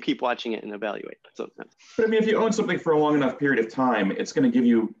you keep watching it and evaluate. So, but I mean, if you own something for a long enough period of time, it's going to give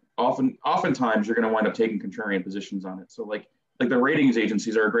you oftentimes you're going to wind up taking contrarian positions on it. So like the ratings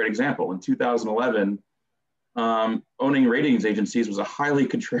agencies are a great example. In 2011, owning ratings agencies was a highly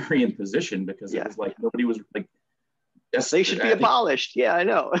contrarian position, because it was like nobody was like, yes, they should be abolished. Yeah, I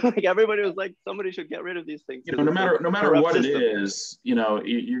know. Like everybody was like, somebody should get rid of these things. You know, no matter what it is, you know,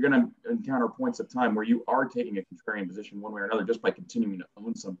 you're going to encounter points of time where you are taking a contrarian position one way or another just by continuing to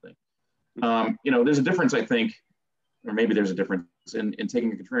own something. You know, there's a difference, I think, or maybe there's a difference in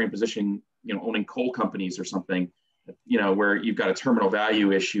taking a contrarian position, you know, owning coal companies or something, you know, where you've got a terminal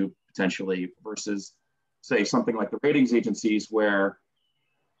value issue potentially, versus say something like the ratings agencies where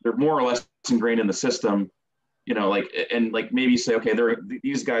they're more or less ingrained in the system. You know, like, and like maybe say, okay,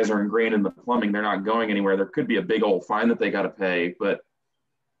 these guys are ingrained in the plumbing. They're not going anywhere. There could be a big old fine that they got to pay, but,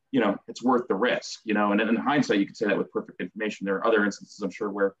 you know, it's worth the risk, you know, and in hindsight, you could say that with perfect information. There are other instances, I'm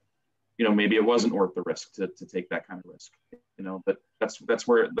sure, where, you know, maybe it wasn't worth the risk to take that kind of risk, you know, but that's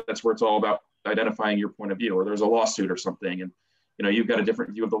where it's all about identifying your point of view. Or there's a lawsuit or something, and, you know, you've got a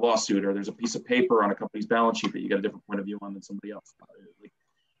different view of the lawsuit, or there's a piece of paper on a company's balance sheet that you got a different point of view on than somebody else. Like,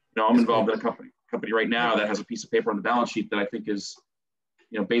 you know, I'm involved in a company right now that has a piece of paper on the balance sheet that I think is,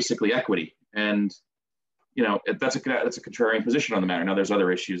 you know, basically equity. And, you know, that's a contrarian position on the matter. Now there's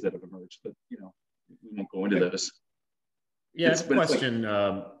other issues that have emerged, but, you know, we won't go into those. Yeah, it's a question,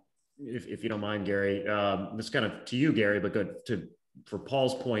 if you don't mind, Gary, this kind of to you, Gary, but good for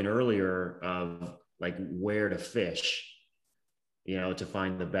Paul's point earlier of like where to fish, you know, to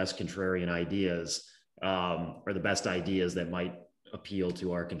find the best contrarian ideas, or the best ideas that might appeal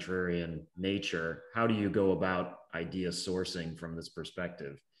to our contrarian nature. How do you go about idea sourcing from this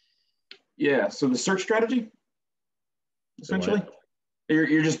perspective? Yeah, so the search strategy, essentially.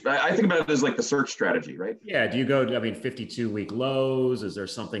 You're just, I think about it as like the search strategy, right? Yeah, do you go, 52-week lows? Is there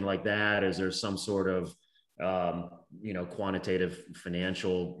something like that? Is there some sort of, you know, quantitative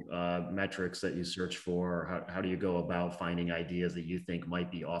financial metrics that you search for? How do you go about finding ideas that you think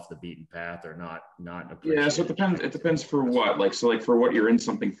might be off the beaten path or not appreciated? Yeah, so it depends for what, like, so like for what you're in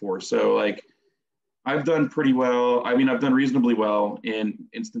something for. So like, I've done pretty well. I mean, I've done reasonably well in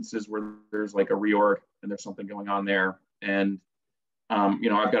instances where there's like a reorg and there's something going on there. And, you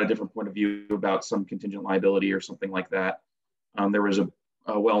know, I've got a different point of view about some contingent liability or something like that. There was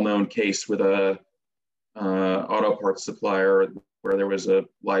a well-known case with a auto parts supplier where there was a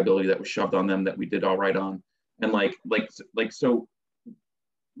liability that was shoved on them that we did all right on. And so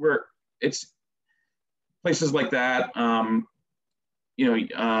where it's places like that, you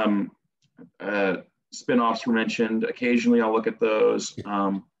know, spin-offs were mentioned. Occasionally I'll look at those.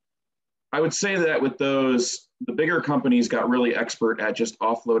 I would say that with those, the bigger companies got really expert at just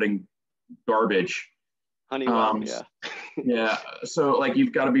offloading garbage. Honeywell, yeah. Yeah, so like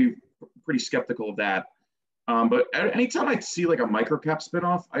you've got to be pretty skeptical of that. But anytime I see like a microcap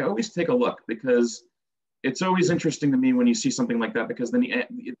spinoff, I always take a look, because it's always interesting to me when you see something like that, because then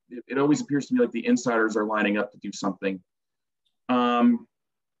it always appears to me like the insiders are lining up to do something.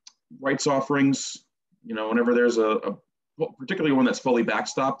 Rights offerings, you know, whenever there's particularly one that's fully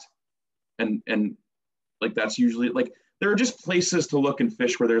backstopped, and like that's usually like, there are just places to look and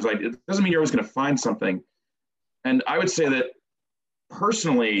fish where there's like, it doesn't mean you're always going to find something. And I would say that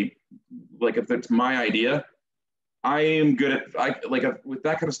personally, like if it's my idea, I am good at, with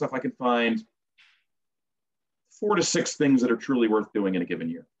that kind of stuff, I can find 4 to 6 things that are truly worth doing in a given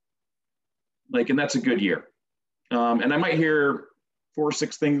year. Like, and that's a good year. And I might hear 4 or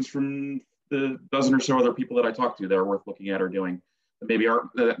 6 things from the dozen or so other people that I talk to that are worth looking at or doing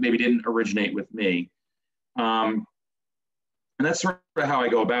that maybe didn't originate with me. And that's sort of how I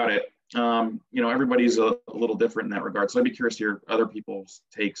go about it. You know, everybody's a little different in that regard. So I'd be curious to hear other people's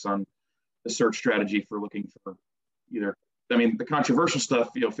takes on the search strategy for looking for either, I mean, the controversial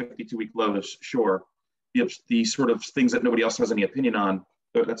stuff, you know, 52-week lows, sure. The sort of things that nobody else has any opinion on,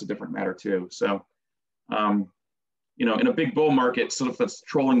 that's a different matter too. So, you know, in a big bull market, sort of that's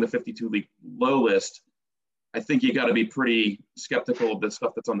trolling the 52-week low list, I think you got to be pretty skeptical of the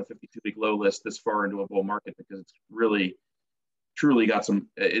stuff that's on the 52-week low list this far into a bull market, because it's really truly got some,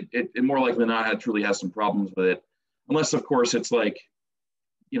 it more likely than not truly has some problems with it. Unless, of course, it's like,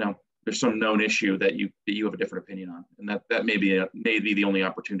 there's some known issue that you have a different opinion on. And that may be the only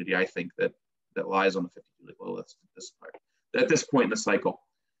opportunity, I think, that lies on the 52-week low list at this point in the cycle.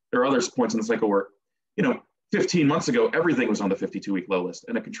 There are other points in the cycle where, 15 months ago, everything was on the 52-week low list,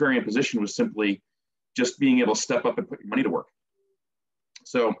 and a contrarian position was simply just being able to step up and put your money to work.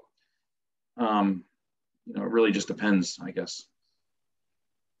 So, it really just depends, I guess.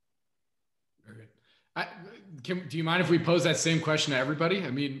 Do you mind if we pose that same question to everybody?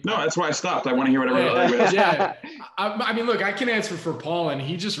 I mean, no, that's why I stopped. I want to hear what everybody else. Yeah. I mean, look, I can answer for Paul, and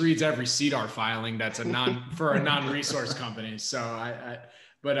he just reads every CDR filing that's for a non-resource company. So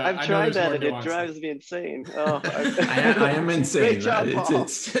but I've tried that, and it drives me insane. Oh, I am insane. Great job, Paul.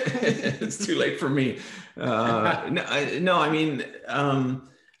 It's too late for me.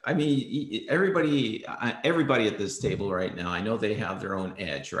 I mean, everybody at this table right now, I know they have their own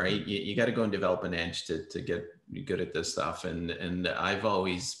edge, right? You got to go and develop an edge to get good at this stuff. And I've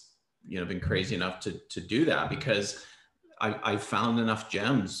always, been crazy enough to do that because I've found enough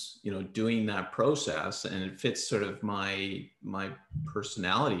gems, doing that process, and it fits sort of my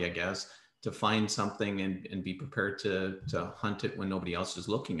personality, I guess, to find something and be prepared to hunt it when nobody else is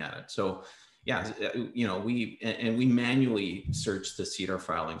looking at it. So yeah, we manually search the CDR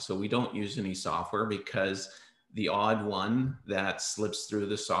filing. So we don't use any software because the odd one that slips through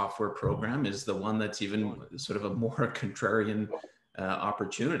the software program is the one that's even sort of a more contrarian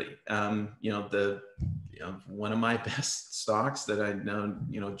opportunity. One of my best stocks that I know,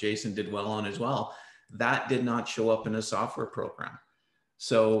 Jason did well on as well, that did not show up in a software program.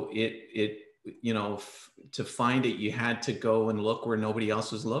 So to find it, you had to go and look where nobody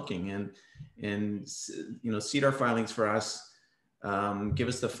else was looking. And CDR filings for us give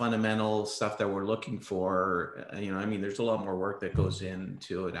us the fundamental stuff that we're looking for. There's a lot more work that goes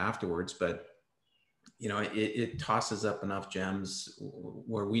into it afterwards, but it tosses up enough gems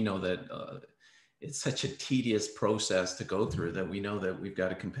where we know that it's such a tedious process to go through that we know that we've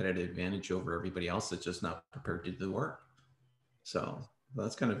got a competitive advantage over everybody else that's just not prepared to do the work. So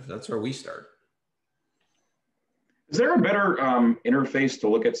that's where we start. Is there a better interface to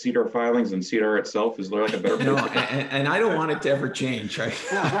look at CDR filings than CDR itself? Is there like a better? No, and I don't want it to ever change. Right?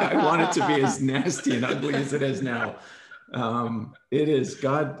 I want it to be as nasty and ugly as it is now. It is.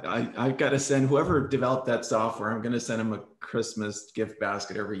 God, I've got to send whoever developed that software. I'm going to send them a Christmas gift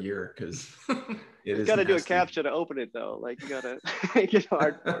basket every year because it is. You got to do a CAPTCHA to open it though. Like you got to make it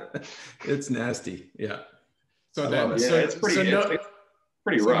hard for it. It's nasty. Yeah. It's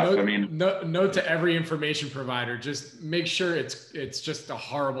pretty rough. Note to every information provider: just make sure it's just a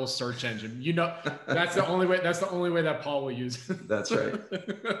horrible search engine. That's the only way. That's the only way that Paul will use it. That's right.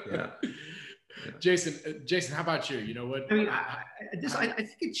 Yeah. Jason, how about you? You know what? I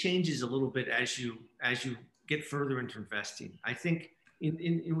think it changes a little bit as you get further into investing. I think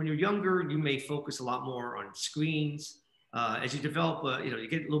when you're younger, you may focus a lot more on screens. As you develop, you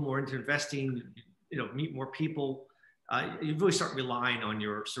get a little more into investing. Meet more people. You really start relying on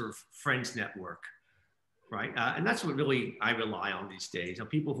your sort of friends network, right? And that's what really I rely on these days.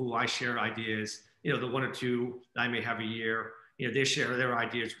 People who I share ideas, the one or two that I may have a year, they share their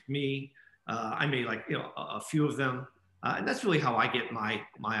ideas with me. I may like, a few of them. And that's really how I get my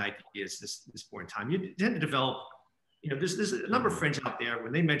ideas this point in time. You tend to develop, there's a number of friends out there,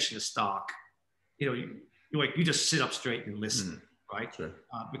 when they mention a stock, you just sit up straight and listen, right? Sure.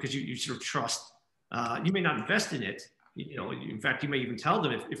 Because you sort of trust. You may not invest in it. In fact, you may even tell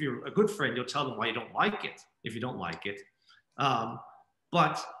them, if you're a good friend, you'll tell them why you don't like it, if you don't like it.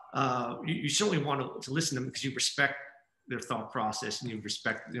 But you certainly want to listen to them because you respect their thought process and you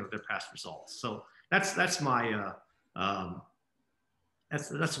respect, their past results. So that's my, that's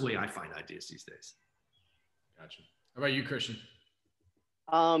the way I find ideas these days. Gotcha. How about you, Christian?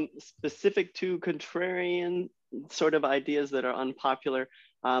 Specific to contrarian sort of ideas that are unpopular,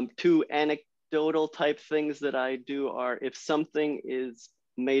 two anecdotal type things that I do are, if something is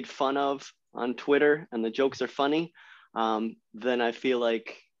made fun of on Twitter and the jokes are funny, then I feel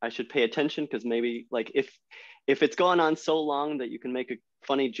like I should pay attention, because maybe like if it's gone on so long that you can make a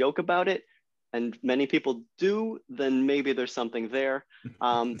funny joke about it, and many people do, then maybe there's something there.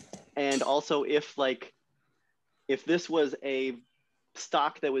 And also if this was a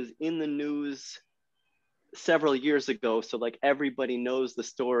stock that was in the news several years ago, so like everybody knows the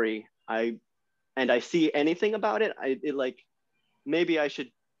story, and I see anything about it, maybe I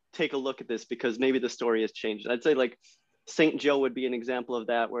should take a look at this because maybe the story has changed. I'd say like St. Joe would be an example of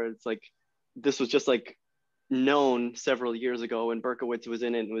that, where it's like, this was just like known several years ago and Berkowitz was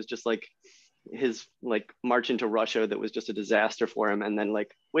in it and was just like his like march into Russia that was just a disaster for him. And then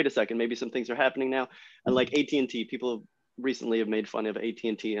like, wait a second, maybe some things are happening now. And like AT&T, people recently have made fun of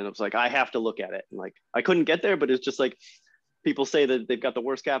AT&T, and it was like, I have to look at it. And like, I couldn't get there, but it's just like, people say that they've got the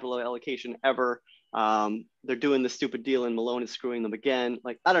worst capital allocation ever. They're doing this stupid deal and Malone is screwing them again.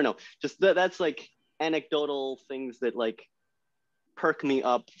 Like, I don't know, just that's like anecdotal things that like perk me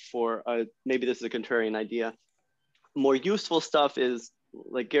up for maybe this is a contrarian idea. More useful stuff is,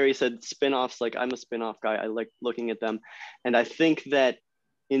 like Gary said, spin-offs. Like, I'm a spin-off guy. I like looking at them. And I think that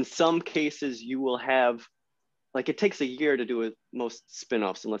in some cases you will have, like, it takes a year to do most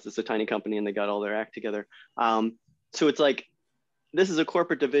spin-offs unless it's a tiny company and they got all their act together. So it's like, this is a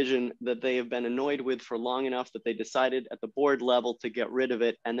corporate division that they have been annoyed with for long enough that they decided at the board level to get rid of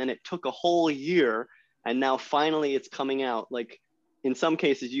it. And then it took a whole year, and now finally it's coming out. Like, in some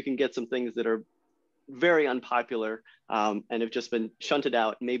cases you can get some things that are very unpopular and have just been shunted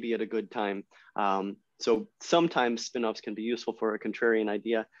out, maybe at a good time. So sometimes spin-offs can be useful for a contrarian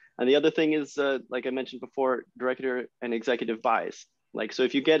idea. And the other thing is, like I mentioned before, director and executive buys. Like, so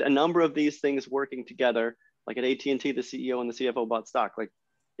if you get a number of these things working together, like at AT&T, the CEO and the CFO bought stock. Like,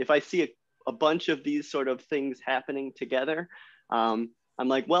 if I see a bunch of these sort of things happening together, I'm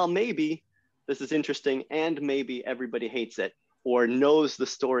like, well, maybe this is interesting, and maybe everybody hates it or knows the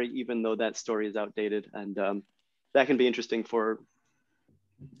story, even though that story is outdated. And that can be interesting for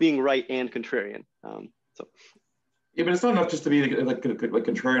being right and contrarian. So. Yeah, but it's not enough just to be like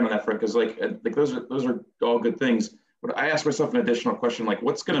contrarian on that front, because like those are all good things. But I ask myself an additional question, like,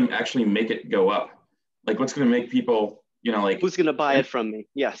 what's going to actually make it go up? Like, what's going to make people, you know, like, who's going to buy it from me?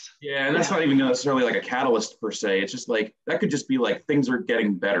 Yes. Yeah, and that's not even necessarily like a catalyst per se. It's just like, that could just be like, things are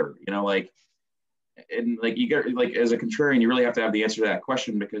getting better, you know, like, and like, you get, like, as a contrarian, you really have to have the answer to that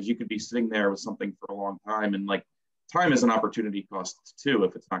question, because you could be sitting there with something for a long time, and like, time is an opportunity cost too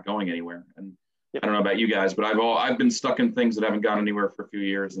if it's not going anywhere. And I don't know about you guys, but I've been stuck in things that haven't gone anywhere for a few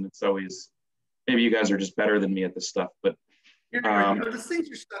years, and it's always, maybe you guys are just better than me at this stuff, but the things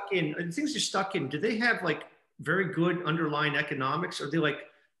you're stuck in, do they have like very good underlying economics, or are they like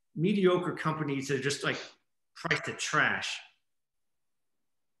mediocre companies that are just like priced at trash?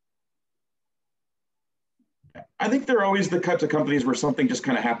 I think they're always the types of companies where something just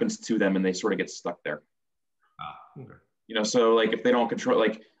kind of happens to them and they sort of get stuck there. Okay. You know, so like if they don't control,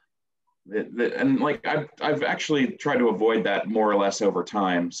 like, and like I've actually tried to avoid that more or less over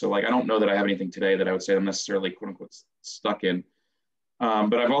time. So like, I don't know that I have anything today that I would say I'm necessarily quote unquote stuck in.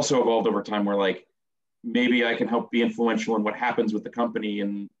 But I've also evolved over time where like, maybe I can help be influential in what happens with the company,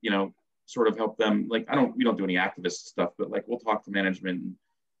 and, you know, sort of help them. Like, we don't do any activist stuff, but like, we'll talk to management and,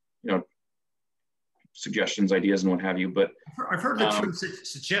 you know, suggestions, ideas, and what have you. But I've heard the term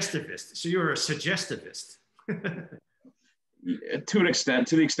suggestivist. So you're a suggestivist. To the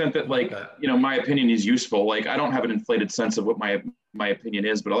extent that, like, you know, my opinion is useful. Like, I don't have an inflated sense of what my opinion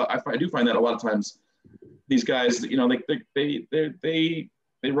is, but I do find that a lot of times these guys, you know, like they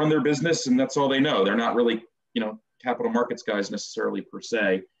run their business and that's all they know. They're not really, you know, capital markets guys necessarily per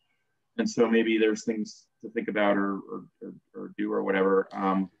se. And so maybe there's things to think about or do or whatever.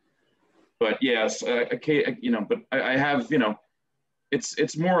 But yes, you know, but I have, you know,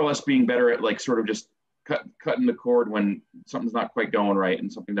 it's more or less being better at like sort of just cutting the cord when something's not quite going right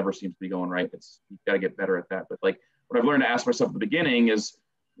and something never seems to be going right. You've got to get better at that. But like, what I've learned to ask myself at the beginning is,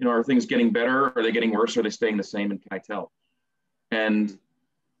 you know, are things getting better? Are they getting worse? Are they staying the same? And can I tell? And,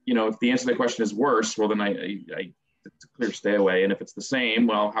 you know, if the answer to the question is worse, well, then it's a clear stay away. And if it's the same,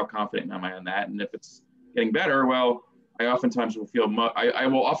 well, how confident am I on that? And if it's getting better, well, I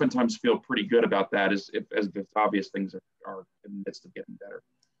will oftentimes feel pretty good about that as if obvious things are in the midst of getting better.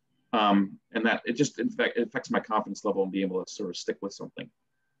 And that it just, in fact, it affects my confidence level and being able to sort of stick with something.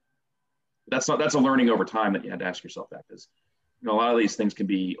 That's a learning over time that you had to ask yourself that, because, you know, a lot of these things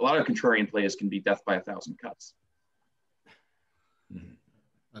a lot of contrarian plays can be death by 1,000 cuts.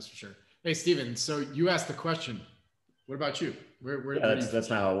 That's for sure. Hey, Steven, so you asked the question. What about you? That's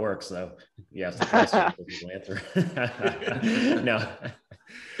not how it works, though. You ask the question, people answer. No.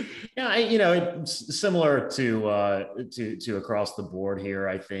 Yeah, you know, it's similar to across the board here.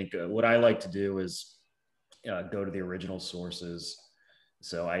 I think what I like to do is go to the original sources.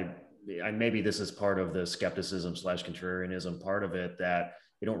 So I maybe this is part of the skepticism / contrarianism part of it, that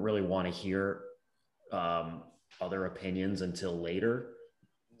you don't really want to hear other opinions until later.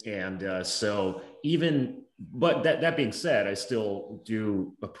 And so but that being said, I still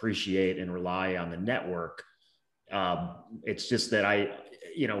do appreciate and rely on the network. It's just that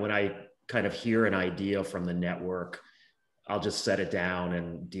when I kind of hear an idea from the network, I'll just set it down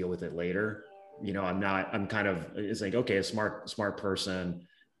and deal with it later. You know, it's like, okay, a smart person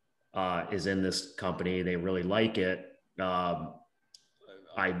is in this company. They really like it.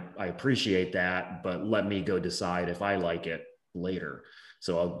 I appreciate that, but let me go decide if I like it later.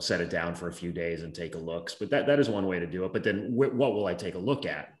 So I'll set it down for a few days and take a look. But that is one way to do it. But then what will I take a look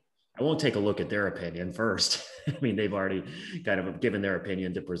at? I won't take a look at their opinion first. I mean, they've already kind of given their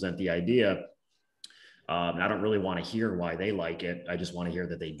opinion to present the idea. I don't really want to hear why they like it. I just want to hear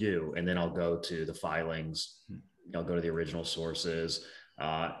that they do. And then I'll go to the filings. I'll go to the original sources.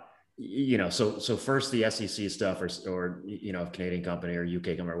 So first the SEC stuff or Canadian company or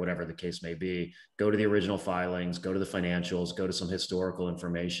UK company or whatever the case may be, go to the original filings, go to the financials, go to some historical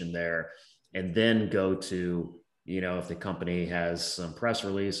information there, and then go to, if the company has some press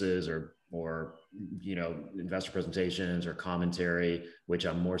releases or investor presentations or commentary, which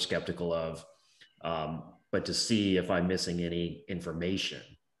I'm more skeptical of, but to see if I'm missing any information,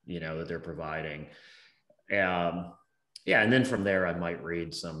 that they're providing. And then from there, I might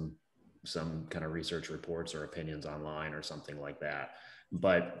read some kind of research reports or opinions online or something like that.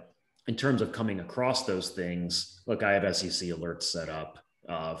 But in terms of coming across those things, look, I have SEC alerts set up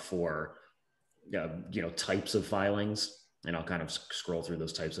for, types of filings, and I'll kind of scroll through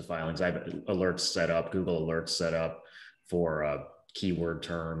those types of filings. I have alerts set up, Google alerts set up for keyword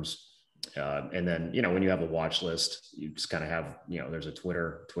terms. And then, when you have a watch list, you just kind of have, there's a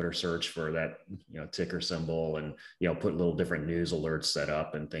Twitter search for that, ticker symbol, and, put little different news alerts set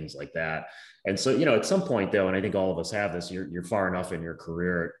up and things like that. And so, at some point though, and I think all of us have this, you're far enough in your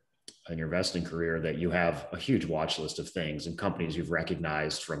career, in your investing career, that you have a huge watch list of things and companies you've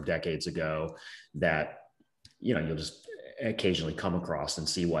recognized from decades ago that, you'll just occasionally come across and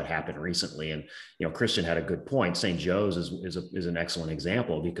see what happened recently. And, Christian had a good point. St. Joe's is an excellent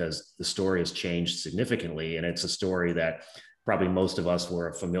example, because the story has changed significantly. And it's a story that probably most of us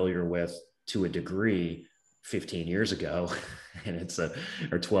were familiar with to a degree 15 years ago. And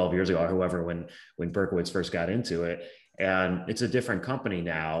or 12 years ago, or however, when Berkowitz first got into it. And it's a different company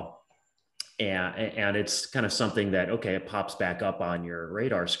now. And it's kind of something that, okay, it pops back up on your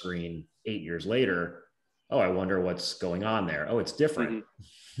radar screen 8 years later. Oh, I wonder what's going on there. Oh, it's different.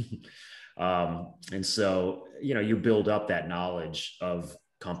 And so, you build up that knowledge of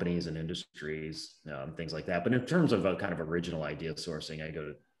companies and industries, things like that. But in terms of a kind of original idea sourcing, I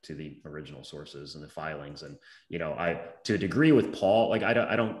go to the original sources and the filings. And, to a degree with Paul, like I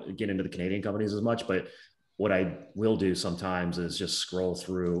don't get into the Canadian companies as much, but what I will do sometimes is just scroll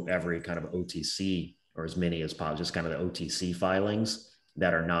through every kind of OTC, or as many as possible, just kind of the OTC filings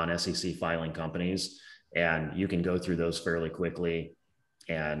that are non-SEC filing companies. And you can go through those fairly quickly,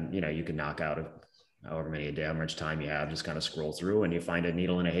 and you can knock out however many how much time you have, just kind of scroll through, and you find a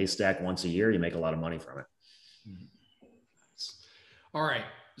needle in a haystack once a year. You make a lot of money from it. All right.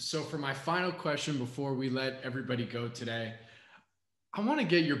 So for my final question before we let everybody go today, I want to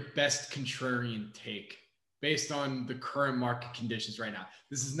get your best contrarian take based on the current market conditions right now.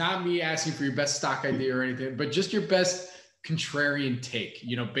 This is not me asking for your best stock idea or anything, but just your best contrarian take,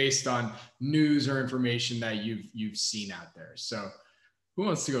 based on news or information that you've seen out there. So who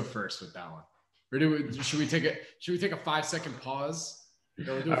wants to go first with that one? Or should we take a 5-second pause?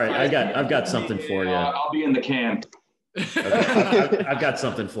 All right, I've got something for you. I'll be in the can. Okay, I've got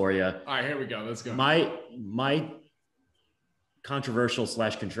something for you. All right, here we go. Let's go. My controversial /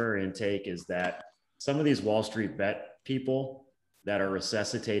 contrarian take is that some of these Wall Street bet people that are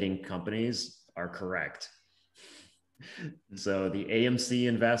resuscitating companies are correct. So the AMC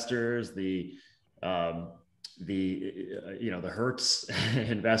investors, the Hertz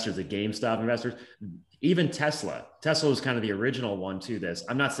investors, the GameStop investors, even Tesla. Tesla was kind of the original one to this.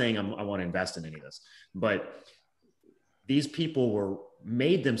 I'm not saying I want to invest in any of this, but these people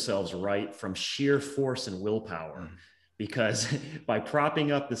made themselves right from sheer force and willpower, because by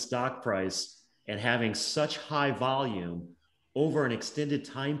propping up the stock price and having such high volume over an extended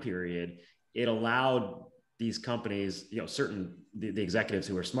time period, it allowed these companies, the executives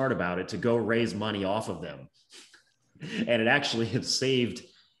who are smart about it, to go raise money off of them. And it actually has saved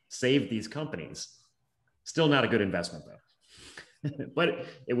these companies. Still not a good investment though. But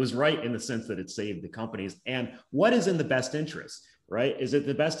it was right in the sense that it saved the companies. And what is in the best interest, right? Is it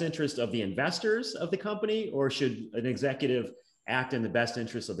the best interest of the investors of the company, or should an executive act in the best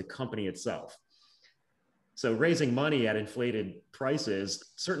interest of the company itself? So raising money at inflated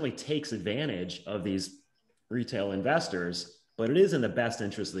prices certainly takes advantage of these retail investors, but it is in the best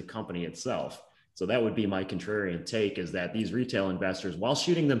interest of the company itself. So that would be my contrarian take, is that these retail investors, while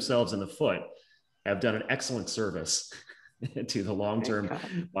shooting themselves in the foot, have done an excellent service to the long-term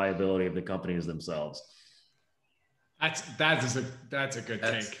viability of the companies themselves. That's a good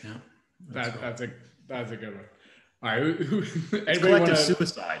take. Yeah, that's a good one. All right. It's collective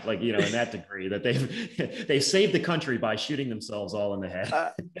suicide, like, you know, in that degree that they've saved the country by shooting themselves all in the head.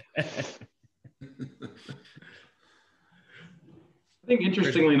 I think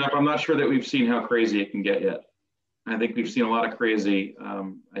interestingly enough, I'm not sure that we've seen how crazy it can get yet. I think we've seen a lot of crazy.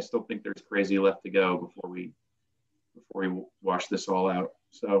 I still think there's crazy left to go before we wash this all out.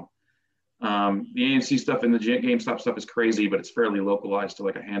 So the ANC stuff and the GameStop stuff is crazy, but it's fairly localized to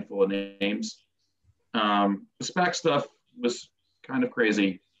like a handful of names. The SPAC stuff was kind of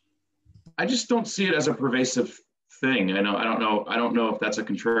crazy. I just don't see it as a pervasive thing. I don't know if that's a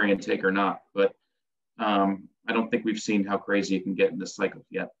contrarian take or not, but I don't think we've seen how crazy it can get in this cycle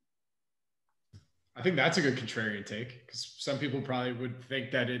yet. I think that's a good contrarian take, because some people probably would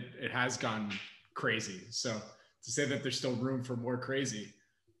think that it has gone crazy. So to say that there's still room for more crazy.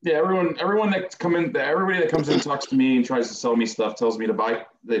 Yeah, everybody that comes in and talks to me and tries to sell me stuff tells me to buy,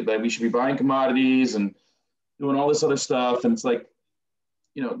 that we should be buying commodities and doing all this other stuff. And it's like,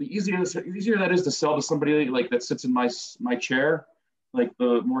 you know, the easier that is to sell to somebody like that sits in my chair, like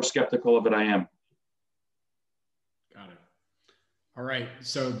the more skeptical of it I am. Got it. All right.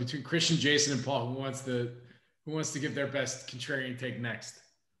 So between Christian, Jason, and Paul, who wants to give their best contrarian take next?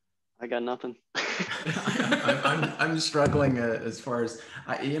 I got nothing. I'm struggling as far as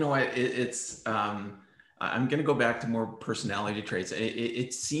I'm going to go back to more personality traits.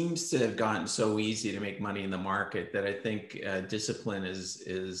 It seems to have gotten so easy to make money in the market that I think discipline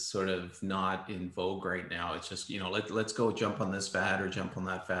is sort of not in vogue right now. It's just, you know, let's go jump on this fad or jump on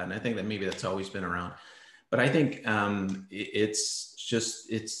that fad. And I think that maybe that's always been around, but I think it's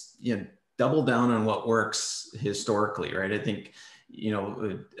you know, double down on what works historically, right? I think, you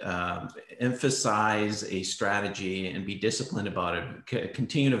know, emphasize a strategy and be disciplined about it,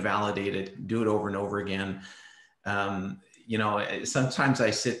 continue to validate it, do it over and over again. You know, sometimes I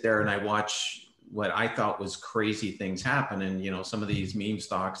sit there and I watch what I thought was crazy things happen. And, you know, some of these meme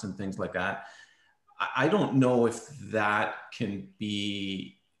stocks and things like that, I don't know if that can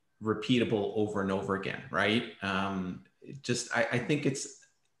be repeatable over and over again, right? I think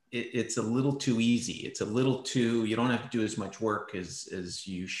it's a little too easy. It's a little too, you don't have to do as much work as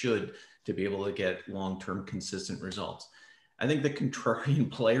you should to be able to get long-term consistent results. I think the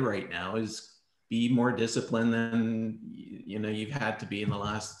contrarian play right now is be more disciplined than, you know, you've had to be in the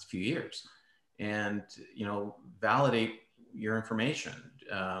last few years, and, you know, validate your information.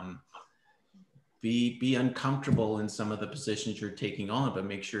 Be uncomfortable in some of the positions you're taking on, but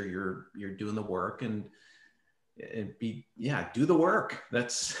make sure you're doing the work and do the work.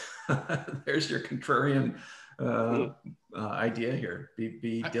 That's there's your contrarian idea here.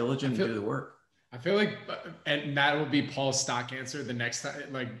 Be diligent and do the work. I feel like, and that will be Paul's stock answer the next time,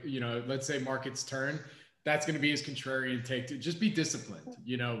 like, you know, let's say markets turn, that's going to be his contrarian take to just be disciplined,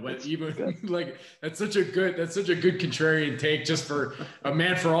 you know, what even like, that's such a good contrarian take just for a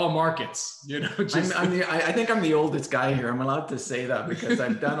man for all markets, you know. I think I'm the oldest guy here. I'm allowed to say that because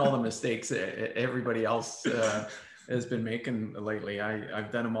I've done all the mistakes everybody else has been making lately. I've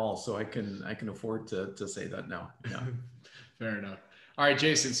done them all, so I can afford to say that now. Yeah. Fair enough. All right,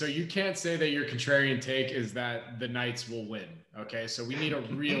 Jason. So you can't say that your contrarian take is that the Knights will win. Okay, so we need a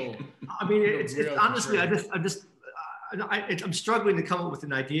real. I mean, it's honestly, I'm struggling to come up with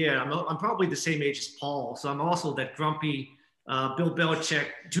an idea. I'm probably the same age as Paul, so I'm also that grumpy Bill Belichick,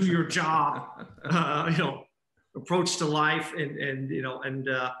 do your job, you know, approach to life, and you know, and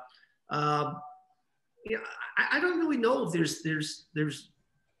yeah, I don't really know if there's you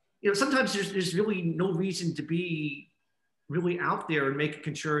know, sometimes there's really no reason to be really out there and make a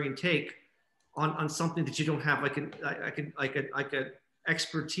contrarian take on something that you don't have like an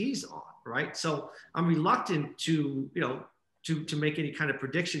expertise on, right? So I'm reluctant to, you know, to make any kind of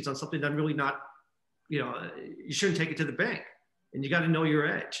predictions on something that I'm really not, you know, you shouldn't take it to the bank, and you got to know your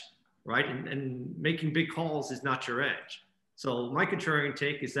edge, right? And making big calls is not your edge. So my contrarian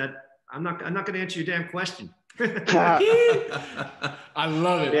take is that I'm not going to answer your damn question. I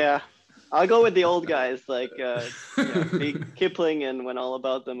love it. Yeah. I'll go with the old guys, like you know, Kipling, and when all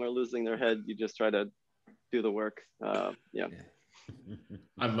about them are losing their head, you just try to do the work. Yeah.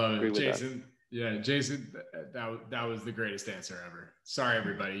 I love it, Jason. Yeah, Jason, that was the greatest answer ever. Sorry,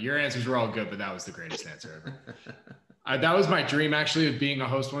 everybody. Your answers were all good, but that was the greatest answer ever. That was my dream, actually, of being a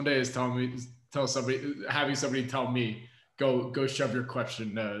host one day, is having somebody tell me, go shove your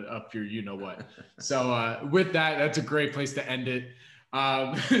question up your you know what. So with that, that's a great place to end it.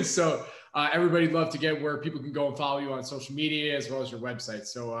 So everybody'd love to get where people can go and follow you on social media as well as your website.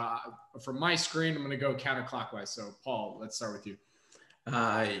 So from my screen, I'm going to go counterclockwise. So Paul, let's start with you.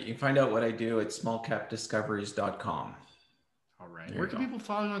 You can find out what I do at smallcapdiscoveries.com. All right. Where can people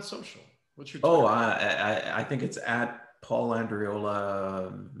follow you on social? What's your Twitter? I think it's at Paul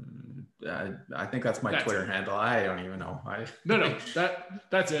Andreola. I think that's my Twitter handle. I don't even know. No,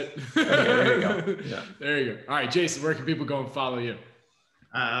 that's it. Okay, there you go. Yeah. There you go. All right, Jason, where can people go and follow you?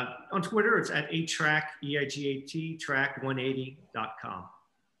 On Twitter, it's at 8track, EIGAT, track180.com.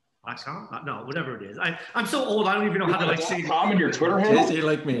 No, whatever it is. I'm so old, I don't even know how to like say .com in your Twitter handle? Jason, you're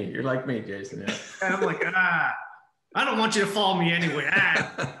like me. You're like me, Jason. Yeah. And I'm like, I don't want you to follow me anyway.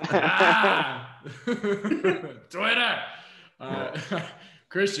 Twitter.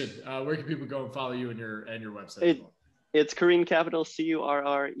 Christian, where can people go and follow you and your website? It's Cureen Capital,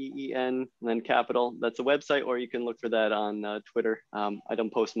 Curreen, and then Capital. That's a website, or you can look for that on Twitter. I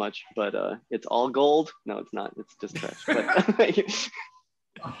don't post much, but it's all gold. No, it's not. It's just trash. All right.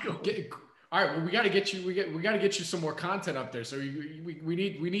 Well, we got to get you. We got to get you some more content up there. So we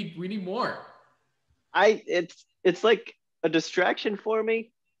need more. It's like a distraction for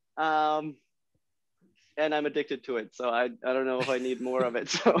me, and I'm addicted to it. So I don't know if I need more of it.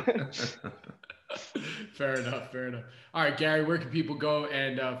 So. Fair enough. All right, Gary, where can people go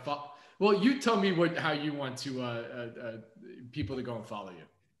and well, you tell me how you want to people to go and follow you.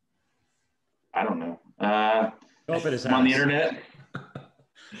 I don't know. I'm on the internet.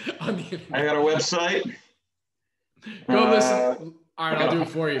 On the internet. I got a website. Go listen. All right, I'll do it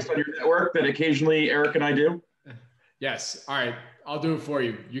for you. On your network that occasionally Eric and I do. Yes. All right. I'll do it for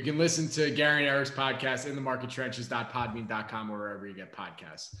you. You can listen to Gary and Eric's podcast in the markettrenches.podbean.com or wherever you get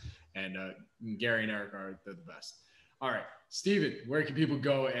podcasts. And Gary and Eric are the best. All right, Steven, where can people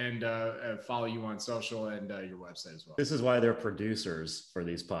go and follow you on social and your website as well? This is why they're producers for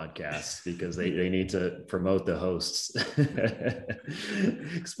these podcasts, because they need to promote the hosts.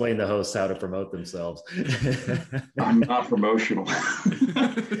 Explain the hosts how to promote themselves. I'm not promotional.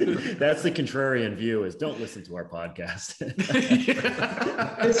 That's the contrarian view, is don't listen to our podcast.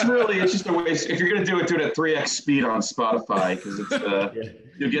 It's just a waste. If you're going to do it at 3x speed on Spotify, because it's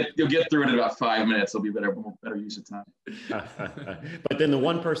you'll get through it in about 5 minutes. It'll be better use of time. But then the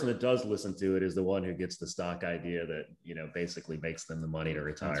one person that does listen to it is the one who gets the stock idea that, basically makes them the money to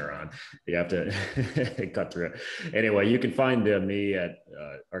retire on. You have to cut through it. Anyway, you can find me at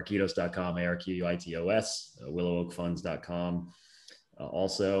arquitos.com, ARQUITOS, willowoakfunds.com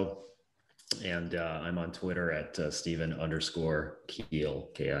also. And I'm on Twitter at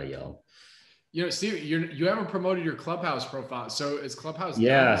Steven_Kiel, Kiel. Steve, you haven't promoted your Clubhouse profile. So is Clubhouse?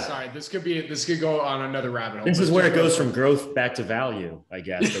 Yeah. Done? Sorry, this could go on another rabbit hole. This is where it goes from growth back to value, I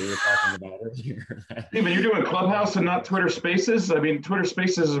guess, that we were talking about earlier. Hey, but you're doing Clubhouse and not Twitter Spaces? I mean, Twitter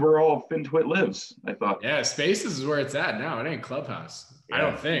Spaces is where all FinTwit lives, I thought. Yeah, Spaces is where it's at now. It ain't Clubhouse. Yeah. I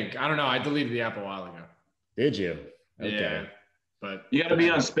don't think. I don't know. I deleted the app a while ago. Did you? Okay. Yeah. But you got to be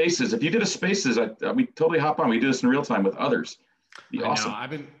on Spaces. If you did a Spaces, we totally hop on. We do this in real time with others. Be awesome.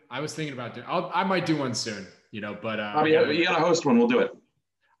 I was thinking about doing. I might do one soon. But you got to host one. We'll do it.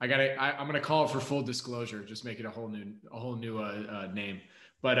 I'm gonna call it for full disclosure. Just make it a whole new name.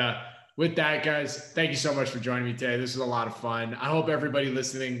 But with that, guys, thank you so much for joining me today. This was a lot of fun. I hope everybody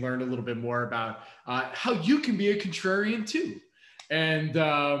listening learned a little bit more about how you can be a contrarian too, and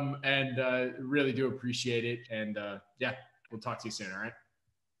really do appreciate it. And we'll talk to you soon. All right.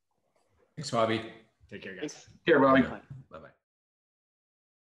 Thanks, Bobby. Take care, guys. Take care, Bobby. Bye.